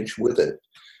will change with it.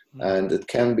 And it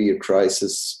can be a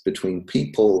crisis between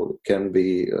people. It can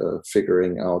be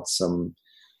figuring out some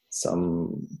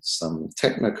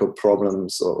technical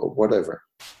problems or whatever.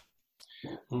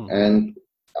 And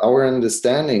our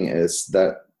understanding is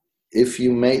that if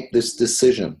you make this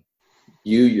decision,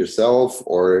 you yourself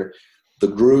or the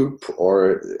group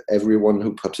or everyone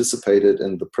who participated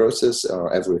in the process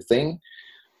or everything,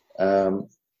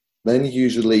 then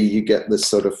usually you get this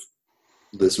sort of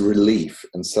this relief,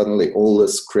 and suddenly all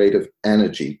this creative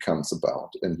energy comes about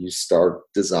and you start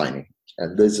designing.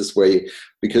 And this is where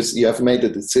because you have made a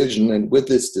decision, and with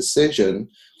this decision,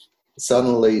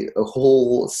 suddenly a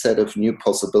whole set of new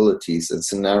possibilities and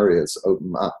scenarios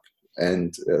open up,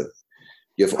 and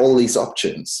you have all these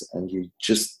options, and you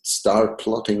just start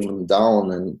plotting them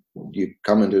down, and you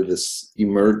come into this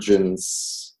emerging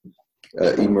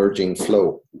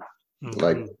flow.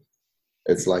 Like,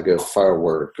 it's like a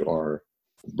firework or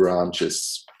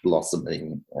branches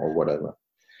blossoming or whatever.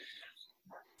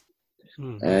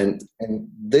 And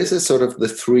this is sort of the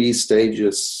 3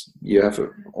 stages you have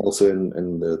also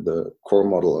in the core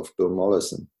model of Bill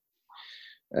Mollison.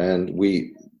 And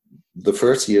the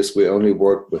first years we only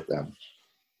worked with them.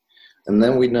 And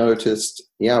then we noticed,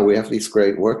 we have these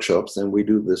great workshops and we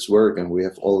do this work and we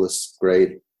have all these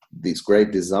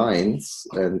great designs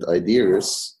and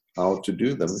ideas how to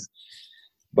do them.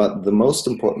 But the most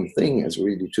important thing is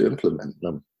really to implement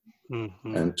them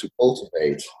and to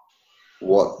cultivate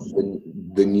what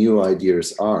the new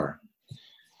ideas are.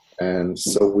 And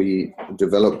so we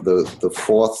developed the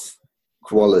fourth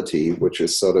quality, which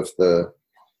is sort of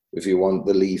if you want,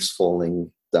 the leaves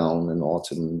falling down in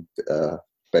autumn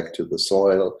back to the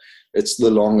soil. It's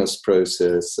the longest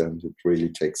process and it really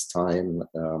takes time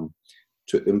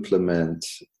to implement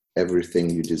everything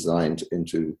you designed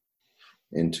into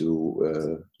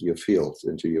your field,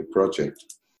 into your project.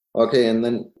 Okay, and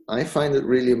then I find it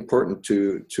really important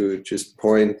to just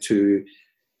point to,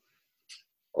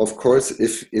 of course,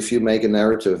 if you make a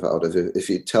narrative out of it, if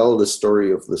you tell the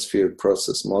story of this field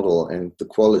process model and the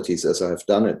qualities as I've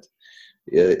done it,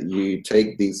 you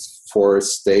take these 4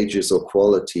 stages of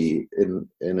quality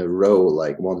in a row,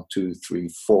 like 1, 2, 3,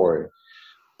 4.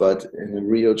 But in a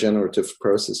real generative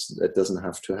process, that doesn't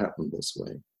have to happen this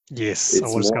way. Yes, I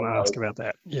was going to ask about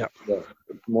that. Yeah.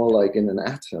 More like in an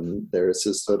atom, there is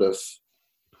a sort of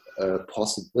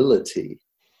possibility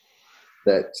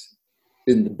that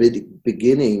in the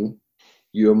beginning,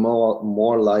 you're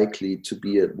more likely to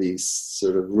be at this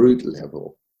sort of root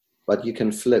level, but you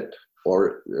can flip,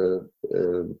 or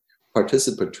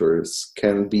participators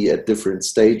can be at different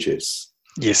stages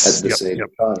at the same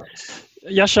time.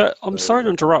 Yasha, I'm sorry to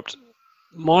interrupt.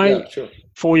 My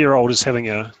 4-year-old is having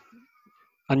a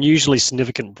unusually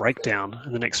significant breakdown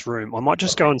in the next room. I might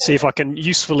just go and see if I can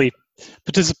usefully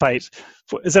participate.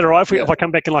 Is that all right if I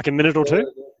come back in like a minute or two?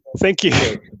 Thank you.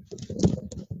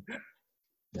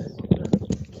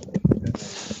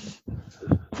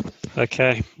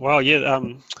 Okay. Well,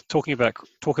 talk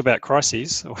about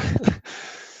crises.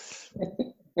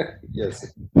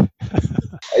 Yes.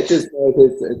 I just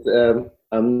noticed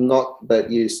I'm not that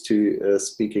used to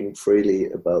speaking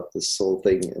freely about this whole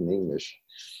thing in English,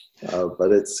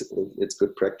 but it's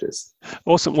good practice.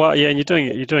 Awesome. Well, yeah, and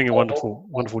you're doing a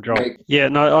wonderful job. Yeah,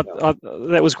 no,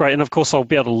 that was great, and of course I'll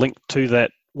be able to link to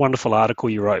that wonderful article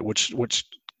you wrote, which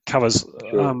covers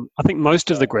I think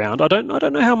most of the ground. I don't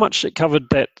know how much it covered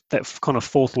that kind of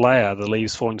fourth layer, the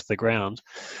leaves falling to the ground.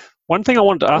 One thing I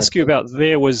wanted to ask you about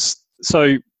there was,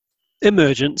 so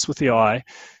emergence with the eye,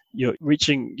 you're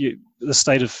reaching the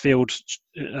state of field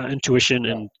intuition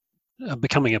and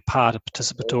becoming a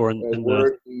participatory in the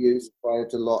word we use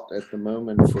quite a lot at the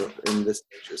moment in this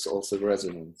stage is also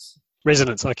resonance.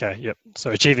 Resonance, okay, yep.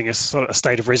 So achieving a sort of a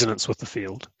state of resonance with the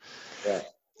field. Yeah.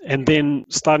 And then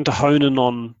starting to hone in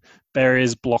on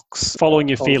barriers, blocks, following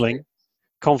your feeling,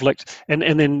 conflict, and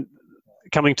then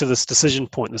coming to this decision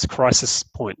point, this crisis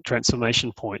point,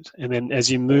 transformation point. And then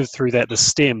as you move through that, the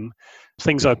stem,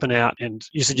 things open out, and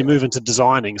you said you move into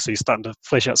designing, so you're starting to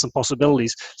flesh out some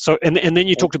possibilities. So, and then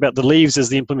you talked about the leaves as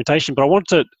the implementation, but I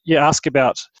wanted to ask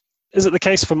about, is it the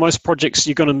case for most projects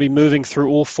you're going to be moving through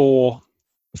all 4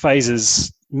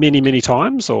 phases many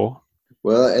times, or?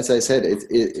 Well, as I said,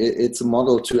 it's a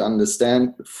model to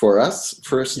understand for us.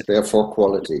 First, there are 4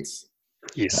 qualities.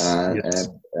 Yes.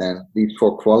 And these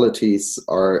 4 qualities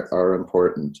are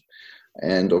important.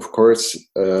 And of course,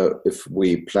 if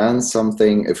we plan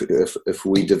something, if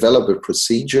we develop a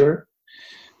procedure,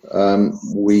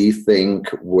 we think,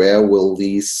 where will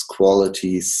these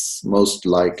qualities most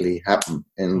likely happen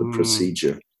in the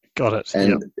procedure? Got it.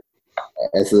 And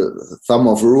as a thumb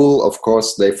of rule, of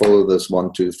course, they follow this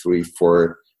 1, 2, 3,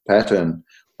 4 pattern,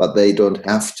 but they don't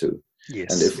have to.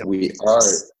 Yes. And if we are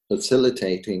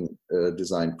facilitating a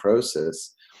design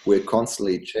process, we're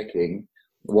constantly checking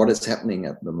what is happening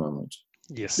at the moment.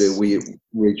 Yes. Do we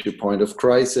reach a point of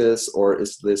crisis, or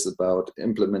is this about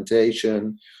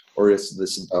implementation, or is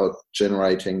this about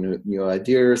generating new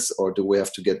ideas, or do we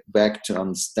have to get back to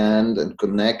understand and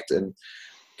connect and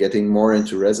getting more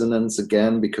into resonance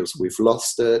again because we've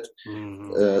lost it?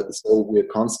 So we're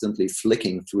constantly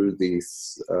flicking through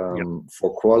these 4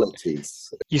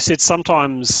 qualities. You said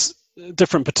sometimes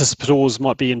different participators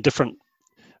might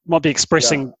be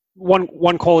expressing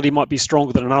one quality might be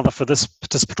stronger than another for this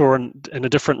participator and a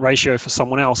different ratio for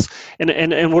someone else.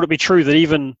 And would it be true that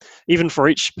even for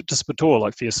each participator,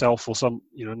 like for yourself or some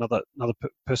another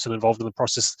person involved in the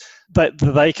process, that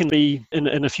they can be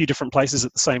in a few different places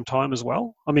at the same time as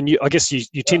well? I mean, I guess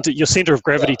you tend to, your center of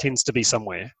gravity tends to be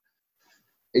somewhere.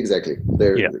 Exactly.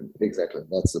 Exactly.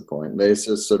 That's the point. There's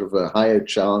a sort of a higher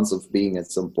chance of being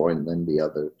at some point than the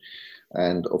other.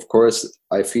 And of course,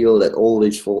 I feel that all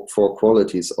these four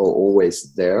qualities are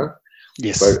always there.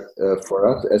 Yes. But for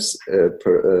us as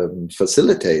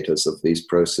facilitators of these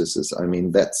processes, I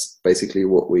mean, that's basically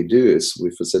what we do, is we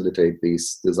facilitate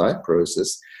these design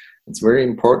process. It's very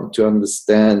important to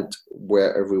understand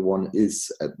where everyone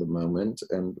is at the moment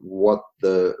and what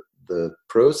the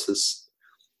process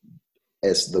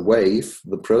as the wave,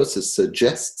 the process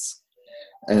suggests,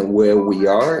 and where we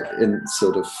are in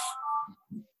sort of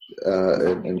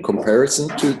in comparison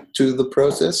to the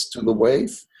process, to the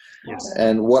wave. Yes.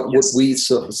 And what would we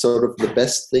sort of the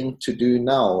best thing to do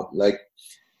now? Like,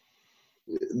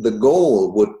 the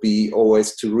goal would be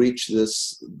always to reach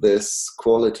this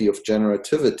quality of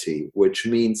generativity, which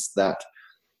means that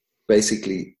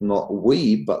basically not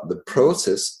we, but the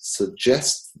process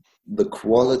suggests the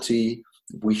quality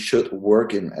we should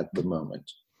work in at the moment.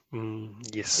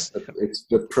 Yes. It's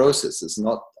the process. It's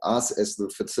not us as the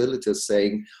facilitators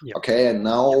saying, yep. Okay, and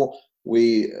now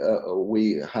we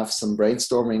have some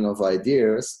brainstorming of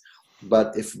ideas.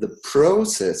 But if the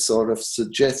process sort of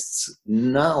suggests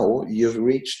now you've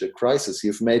reached a crisis,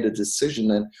 you've made a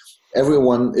decision, and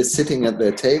everyone is sitting at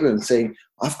their table and saying,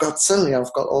 I've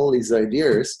got all these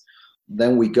ideas,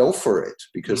 then we go for it,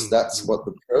 because that's what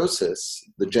the process,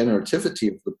 the generativity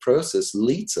of the process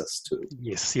leads us to.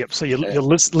 Yes, yep. So you're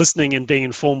listening and being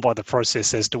informed by the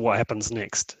process as to what happens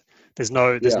next. There's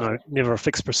never a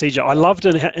fixed procedure. I loved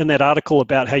in that article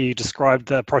about how you described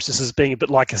the process as being a bit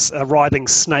like a writhing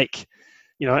snake,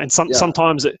 and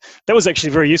sometimes that was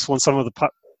actually very useful in some of the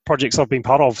projects I've been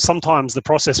part of. Sometimes the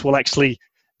process will actually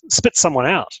spit someone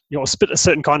out, spit a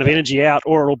certain kind of energy out,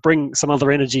 or it'll bring some other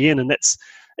energy in, and that's,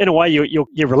 in a way,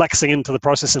 you're relaxing into the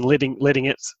process and letting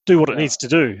it do what it needs to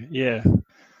do. Yeah.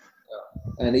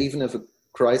 And even if a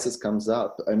crisis comes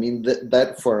up, I mean,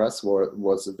 that for us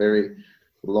was a very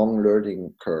long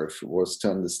learning curve, was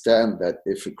to understand that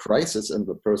if a crisis in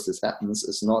the process happens,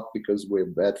 it's not because we're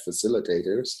bad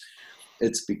facilitators,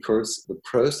 it's because the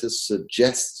process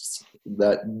suggests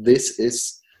that this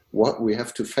is what we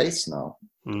have to face now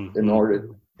in order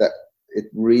that it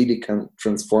really can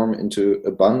transform into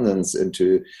abundance,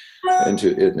 into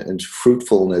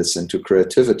fruitfulness, into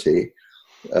creativity.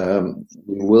 We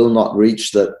will not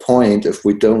reach that point if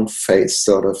we don't face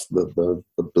sort of the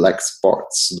black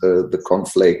spots, the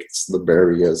conflicts, the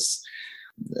barriers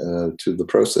to the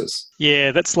process.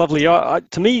 Yeah, that's lovely.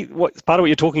 To me, part of what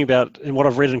you're talking about and what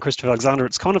I've read in Christopher Alexander,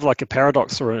 it's kind of like a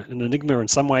paradox or an enigma in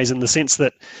some ways, in the sense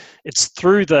that it's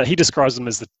through he describes them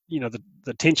as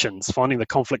the tensions, finding the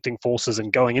conflicting forces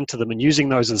and going into them and using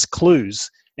those as clues.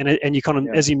 And you kind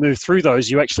of, as you move through those,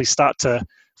 you actually start to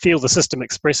feel the system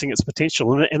expressing its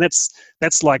potential. And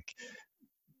that's like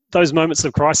those moments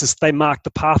of crisis, they mark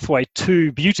the pathway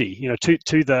to beauty,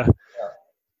 to the,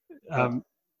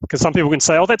 because some people can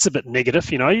say, oh, that's a bit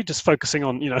negative, you're just focusing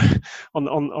on,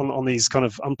 on these kind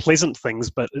of unpleasant things,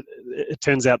 but it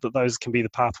turns out that those can be the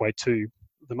pathway to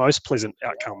the most pleasant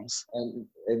outcomes.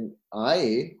 And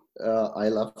I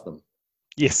love them.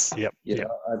 Yes. Yep.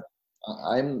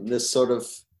 I'm this sort of,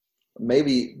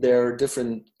 maybe there are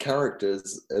different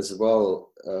characters as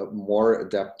well, more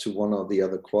adapt to one or the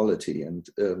other quality. And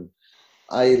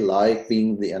I like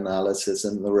being the analysis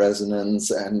and the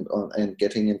resonance and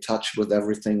getting in touch with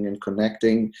everything and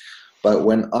connecting. But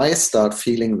when I start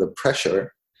feeling the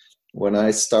pressure, when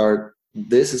I start,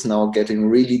 this is now getting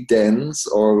really dense,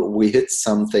 or we hit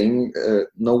something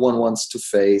no one wants to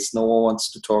face, no one wants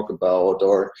to talk about,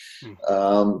 or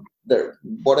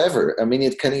whatever. I mean,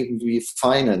 it can even be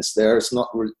finance. There's not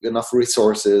enough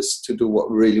resources to do what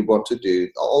we really want to do.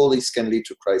 All these can lead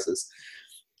to crisis.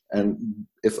 And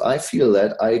if I feel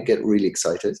that, I get really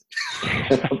excited.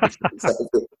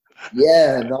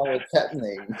 Yeah, now it's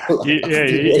happening.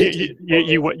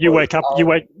 You wake up.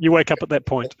 You wake up at that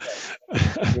point.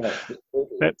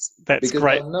 That's because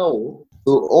great. I know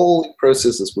through all the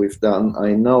processes we've done,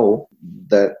 I know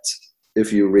that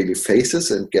if you really face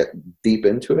this and get deep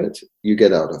into it, you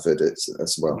get out of it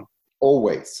as well.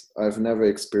 Always. I've never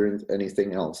experienced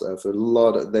anything else.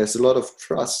 There's a lot of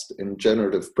trust in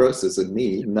generative process in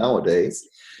me nowadays,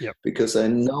 because I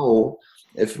know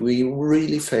if we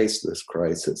really face this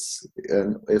crisis,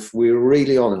 and if we're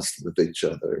really honest with each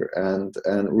other and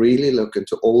really look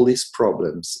into all these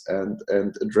problems and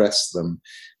address them,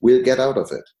 we'll get out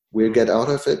of it. We'll get out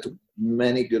of it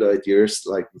many good ideas,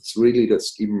 like it's really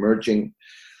this emerging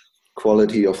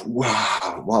quality of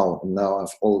wow, and now I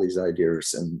have all these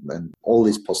ideas and all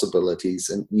these possibilities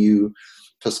and new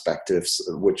perspectives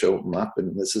which open up,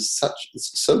 and this is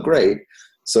it's so great.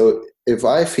 So if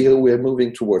I feel we're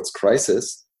moving towards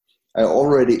crisis, I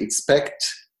already expect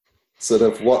sort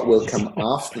of what will come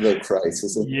after the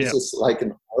crisis, and this is like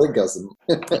an orgasm.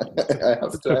 I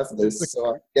have to have this,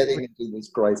 so I'm getting into this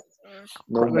crisis.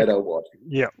 no matter what.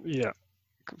 Yeah, yeah.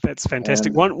 That's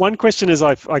fantastic. And One question is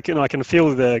I can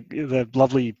feel the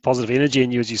lovely positive energy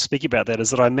in you as you speak about that. Is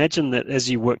that I imagine that as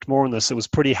you worked more on this, it was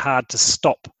pretty hard to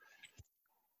stop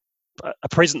a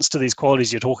presence to these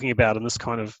qualities you're talking about, and this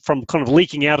kind of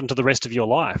leaking out into the rest of your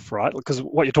life, right? Because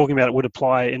what you're talking about, it would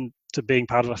apply into being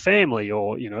part of a family,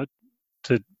 or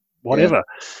to whatever.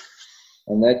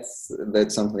 yeah, and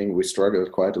that's something we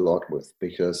struggled quite a lot with,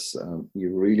 because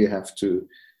you really have to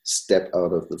step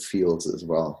out of the fields as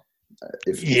well.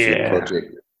 If your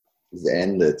project is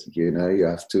ended, you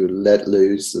have to let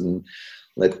loose and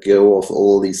let go of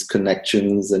all these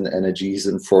connections and energies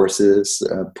and forces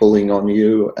pulling on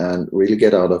you, and really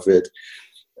get out of it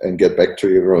and get back to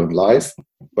your own life.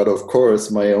 But of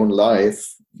course, my own life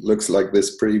looks like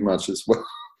this pretty much as well.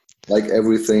 Like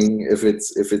everything, if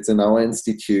it's in our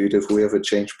institute, if we have a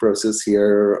change process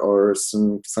here or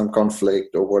some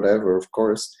conflict or whatever, of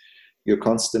course, you're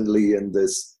constantly in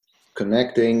this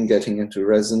connecting, getting into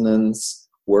resonance,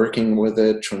 working with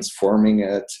it, transforming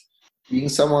it, being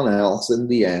someone else in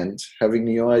the end, having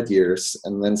new ideas,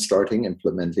 and then starting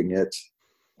implementing it.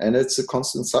 And it's a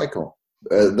constant cycle.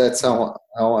 That's how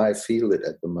I feel it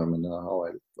at the moment, how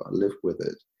I live with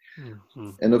it.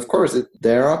 Mm-hmm. And of course,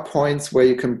 there are points where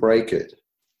you can break it,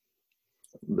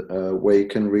 where you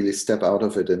can really step out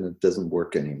of it and it doesn't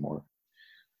work anymore.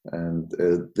 And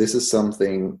this is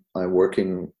something I'm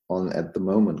working on at the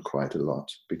moment quite a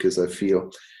lot, because I feel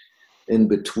in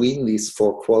between these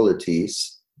four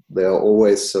qualities, there are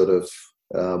always sort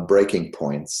of breaking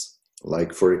points.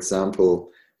 Like, for example,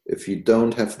 if you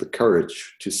don't have the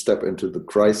courage to step into the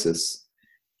crisis,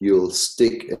 you'll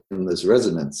stick in this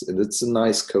resonance. And it's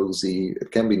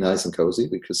it can be nice and cozy,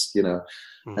 because,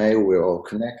 hey, we're all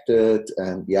connected,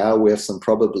 and yeah, we have some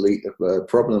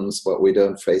problems, but we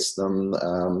don't face them.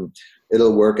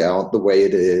 It'll work out the way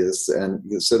it is. And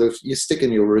you stick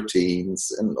in your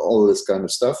routines and all this kind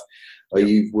of stuff.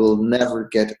 You will never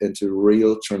get into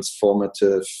real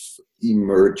transformative,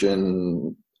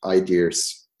 emergent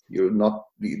ideas. You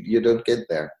don't get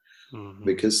there,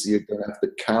 because you don't have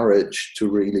the courage to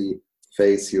really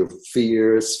face your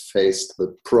fears, face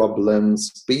the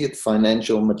problems, be it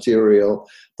financial, material.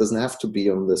 Doesn't have to be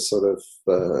on this sort of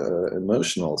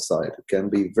emotional side. It can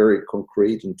be very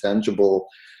concrete and tangible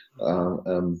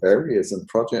barriers and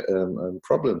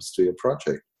problems to your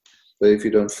project. But if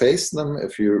you don't face them,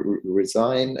 if you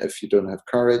resign, if you don't have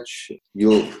courage,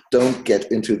 you don't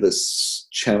get into this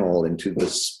channel, into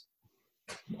this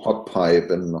hot pipe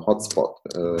and hot spot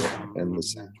in the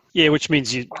center. Yeah, which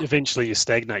means you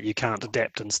stagnate. You can't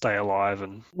adapt and stay alive.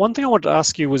 And one thing I wanted to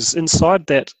ask you was, inside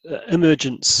that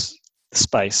emergence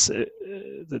space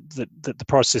that the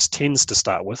process tends to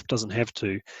start with, doesn't have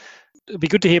to. It'd be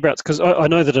good to hear about, because I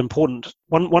know that important.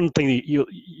 One thing that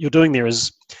you're doing there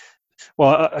is,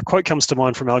 well, a quote comes to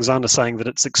mind from Alexander saying that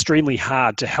it's extremely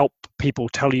hard to help people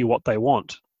tell you what they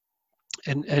want,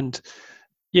 and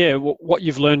yeah, what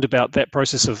you've learned about that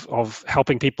process of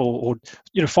helping people,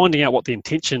 or finding out what the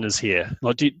intention is here.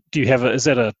 Like, do you have is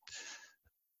there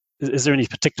any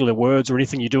particular words or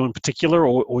anything you do in particular,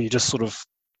 or you just sort of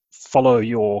follow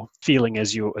your feeling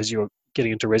as you're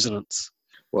getting into resonance?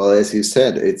 Well, as you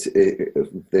said,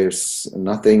 there's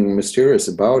nothing mysterious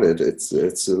about it. It's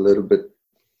a little bit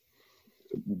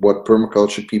what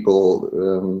permaculture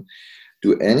people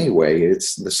do anyway.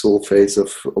 It's the whole phase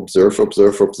of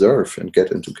observe, and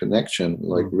get into connection.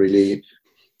 Like really,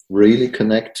 really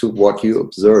connect to what you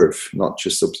observe, not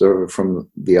just observe it from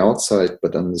the outside,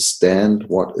 but understand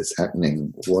what is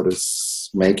happening, what is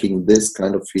making this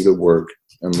kind of field work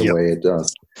and the way it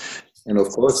does. And of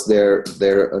course, there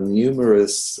are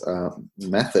numerous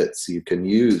methods you can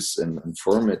use and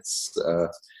formats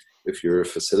if you're a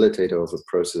facilitator of a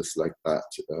process like that,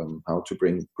 how to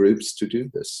bring groups to do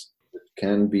this. It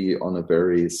can be on a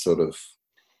very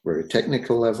very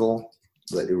technical level,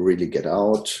 that you really get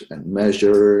out and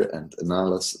measure and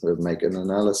make an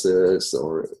analysis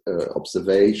or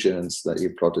observations that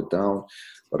you plotted down.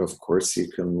 But of course, you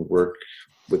can work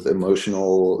with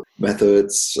emotional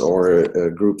methods or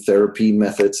group therapy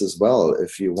methods as well,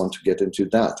 if you want to get into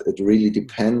that. It really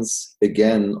depends,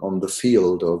 again, on the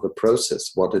field or the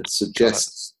process, what it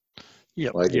suggests.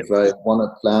 If I want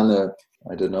to plan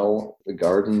a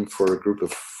garden for a group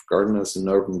of gardeners, an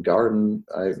urban garden,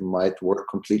 I might work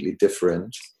completely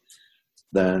different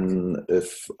than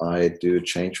if I do a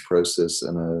change process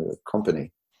in a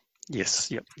company.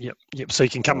 Yes, yep. So you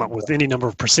can come up with any number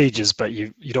of procedures, but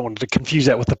you don't want to confuse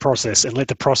that with the process, and let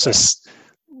the process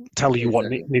tell you what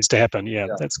needs to happen. Yeah,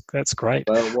 that's great.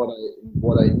 Well,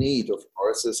 what I need, of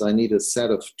course, is I need a set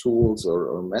of tools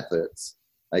or methods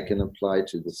I can apply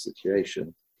to the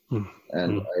situation. Mm.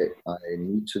 And Mm. I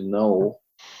need to know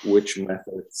which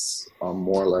methods are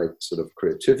more like sort of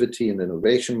creativity and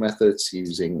innovation methods,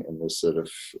 using in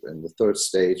the third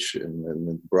stage in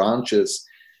the branches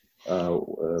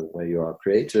where you are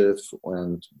creative,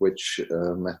 and which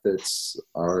methods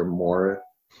are more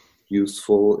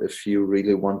useful if you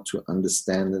really want to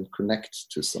understand and connect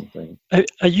to something.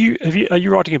 Are you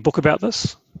writing a book about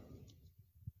this?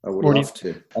 I would love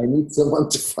to. I need someone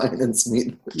to finance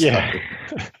me. Yeah.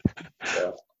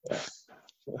 Yeah.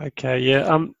 Okay.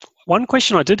 Yeah. One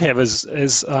question I did have is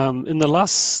in the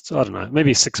last, I don't know,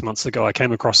 maybe 6 months ago, I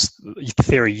came across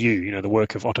Theory U, the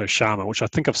work of Otto Scharmer, which I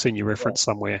think I've seen you reference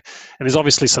somewhere. And there's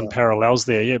obviously some parallels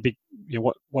there. Yeah.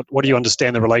 What do you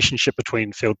understand the relationship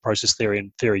between field process theory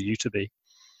and Theory U to be?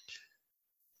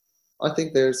 I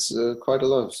think there's quite a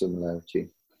lot of similarity.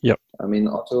 Yep. I mean,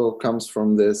 Otto comes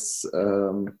from this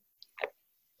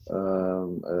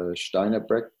Steiner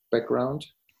background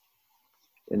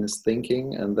in his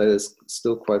thinking, and that is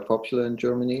still quite popular in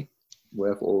Germany. We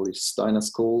have all these Steiner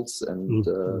schools, and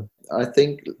I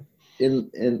think in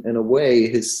a way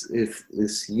his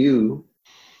U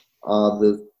are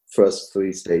the first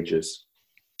three stages.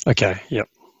 Okay. Yep.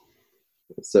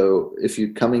 So if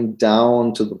you're coming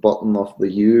down to the bottom of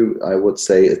the U, I would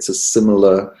say it's a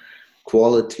similar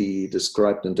quality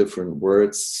described in different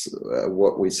words.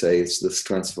 What we say is this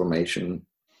transformation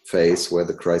phase where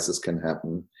the crisis can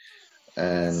happen,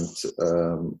 and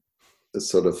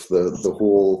sort of the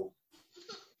whole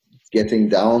getting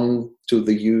down to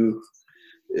the U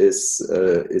is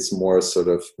more sort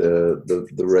of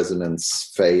the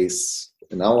resonance phase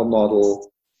in our model.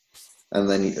 And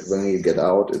then when you get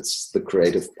out, it's the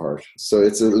creative part. So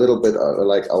it's a little bit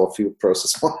like our field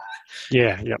process model.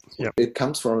 Yeah, yep. It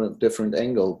comes from a different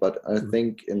angle, but I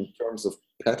think in terms of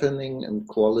patterning and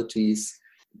qualities,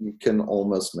 you can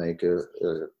almost make a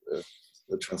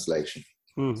translation.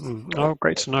 Mm-hmm. Oh,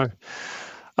 great to know.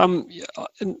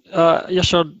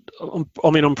 Yashar,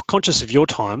 I'm conscious of your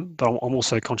time, but I'm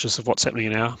also conscious of what's happening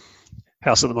in our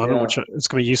house at the moment, which is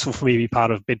going to be useful for me to be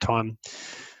part of bedtime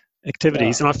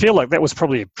activities. And I feel like that was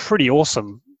probably a pretty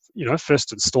awesome,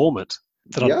 first installment.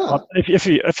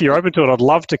 If you're open to it, I'd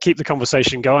love to keep the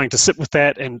conversation going, to sit with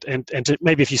that, and to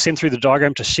maybe if you send through the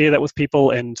diagram, to share that with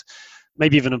people, and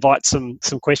maybe even invite some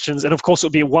questions. And of course, it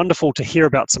would be wonderful to hear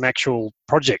about some actual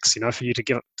projects, for you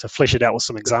to flesh it out with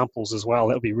some examples as well.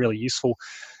 That would be really useful.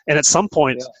 And at some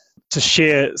point, to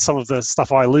share some of the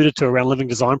stuff I alluded to around living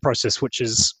design process, which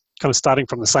is kind of starting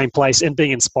from the same place and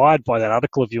being inspired by that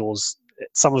article of yours,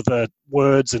 some of the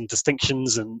words and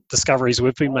distinctions and discoveries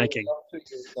we've been making. I would love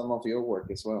to do some of your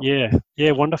work as well.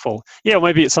 Yeah, wonderful. Yeah,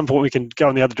 maybe at some point we can go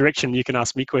in the other direction. You can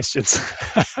ask me questions.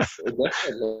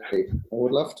 Definitely, I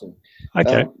would love to.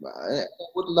 Okay. I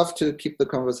would love to keep the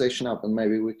conversation up, and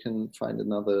maybe we can find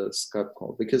another Skype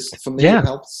call, because for me it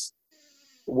helps.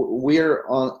 We're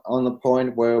on the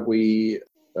point where we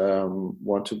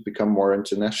want to become more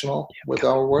international with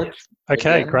our work.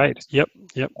 Okay, great. Yep.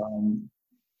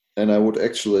 And I would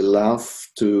actually love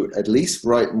to at least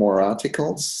write more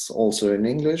articles, also in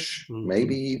English,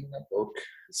 maybe even a book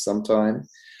sometime.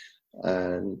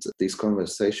 And these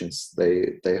conversations,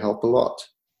 they help a lot.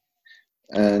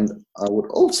 And I would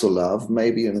also love,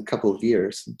 maybe in a couple of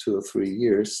years, 2 or 3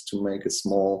 years, to make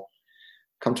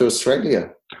come to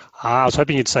Australia. I was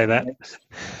hoping you'd say that.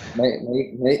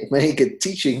 Make a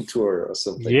teaching tour or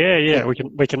something. Yeah. We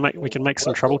can make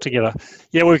some trouble together.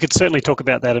 Yeah, we could certainly talk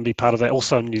about that and be part of that.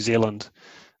 Also in New Zealand,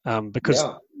 because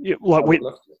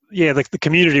the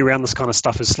community around this kind of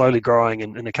stuff is slowly growing.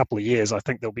 And in a couple of years, I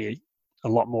think there'll be a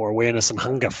lot more awareness and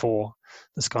hunger for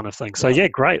this kind of thing. So yeah,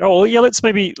 great. Oh yeah, let's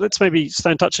maybe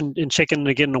stay in touch and check in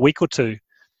again in a week or two.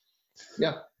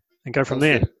 Yeah, and go from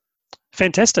there. Good.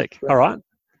 Fantastic. Great. All right.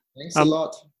 Thanks a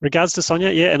lot. Regards to Sonia,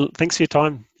 and thanks for your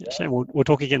time. Yeah. We'll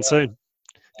talk again soon.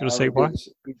 You want to say bye?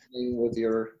 Evening with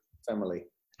your family.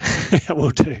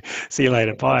 Will do. See you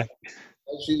later. Bye.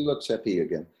 She looks happy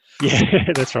again.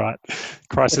 Yeah, that's right.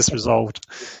 Crisis resolved.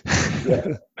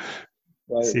 Yeah.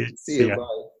 Bye. See you.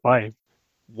 Bye.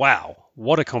 Wow,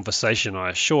 what a conversation.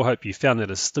 I sure hope you found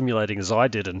that as stimulating as I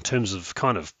did, in terms of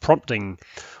kind of prompting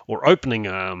or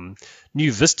opening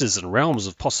new vistas and realms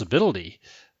of possibility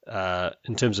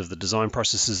in terms of the design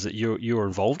processes that you're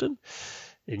involved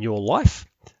in your life.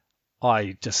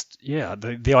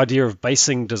 The idea of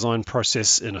basing design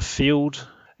process in a field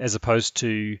as opposed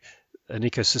to an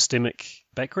ecosystemic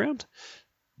background.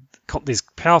 These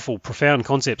powerful, profound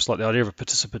concepts like the idea of a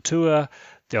participateur,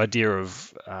 the idea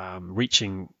of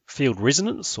reaching field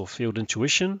resonance or field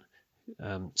intuition,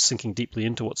 sinking deeply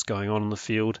into what's going on in the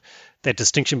field, that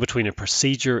distinction between a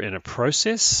procedure and a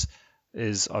process,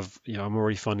 I'm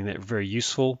already finding that very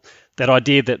useful. That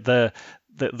idea that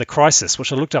the crisis,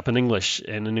 which I looked up in English,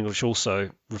 and in English also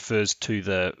refers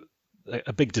to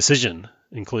a big decision,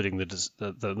 including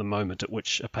the moment at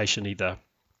which a patient either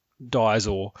dies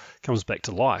or comes back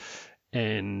to life.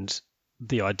 And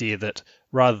the idea that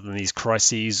rather than these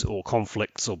crises or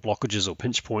conflicts or blockages or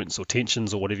pinch points or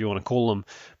tensions or whatever you want to call them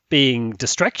being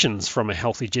distractions from a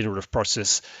healthy generative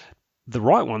process, the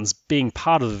right ones being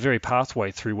part of the very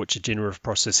pathway through which a generative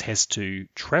process has to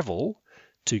travel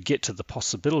to get to the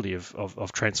possibility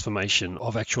of transformation,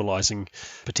 of actualizing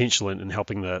potential and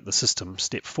helping the system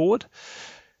step forward.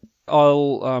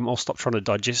 I'll stop trying to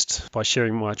digest by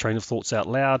sharing my train of thoughts out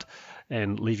loud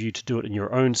and leave you to do it in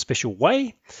your own special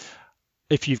way.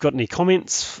 If you've got any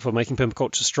comments for Making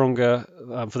Permaculture Stronger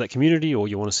for that community, or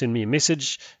you want to send me a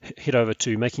message, head over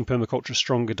to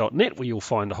makingpermaculturestronger.net, where you'll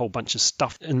find a whole bunch of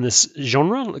stuff in this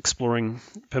genre, exploring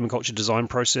permaculture design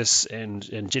process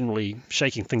and generally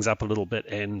shaking things up a little bit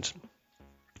and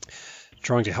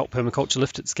trying to help permaculture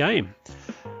lift its game.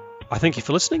 I thank you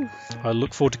for listening. I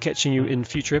look forward to catching you in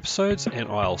future episodes, and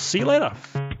I'll see you later.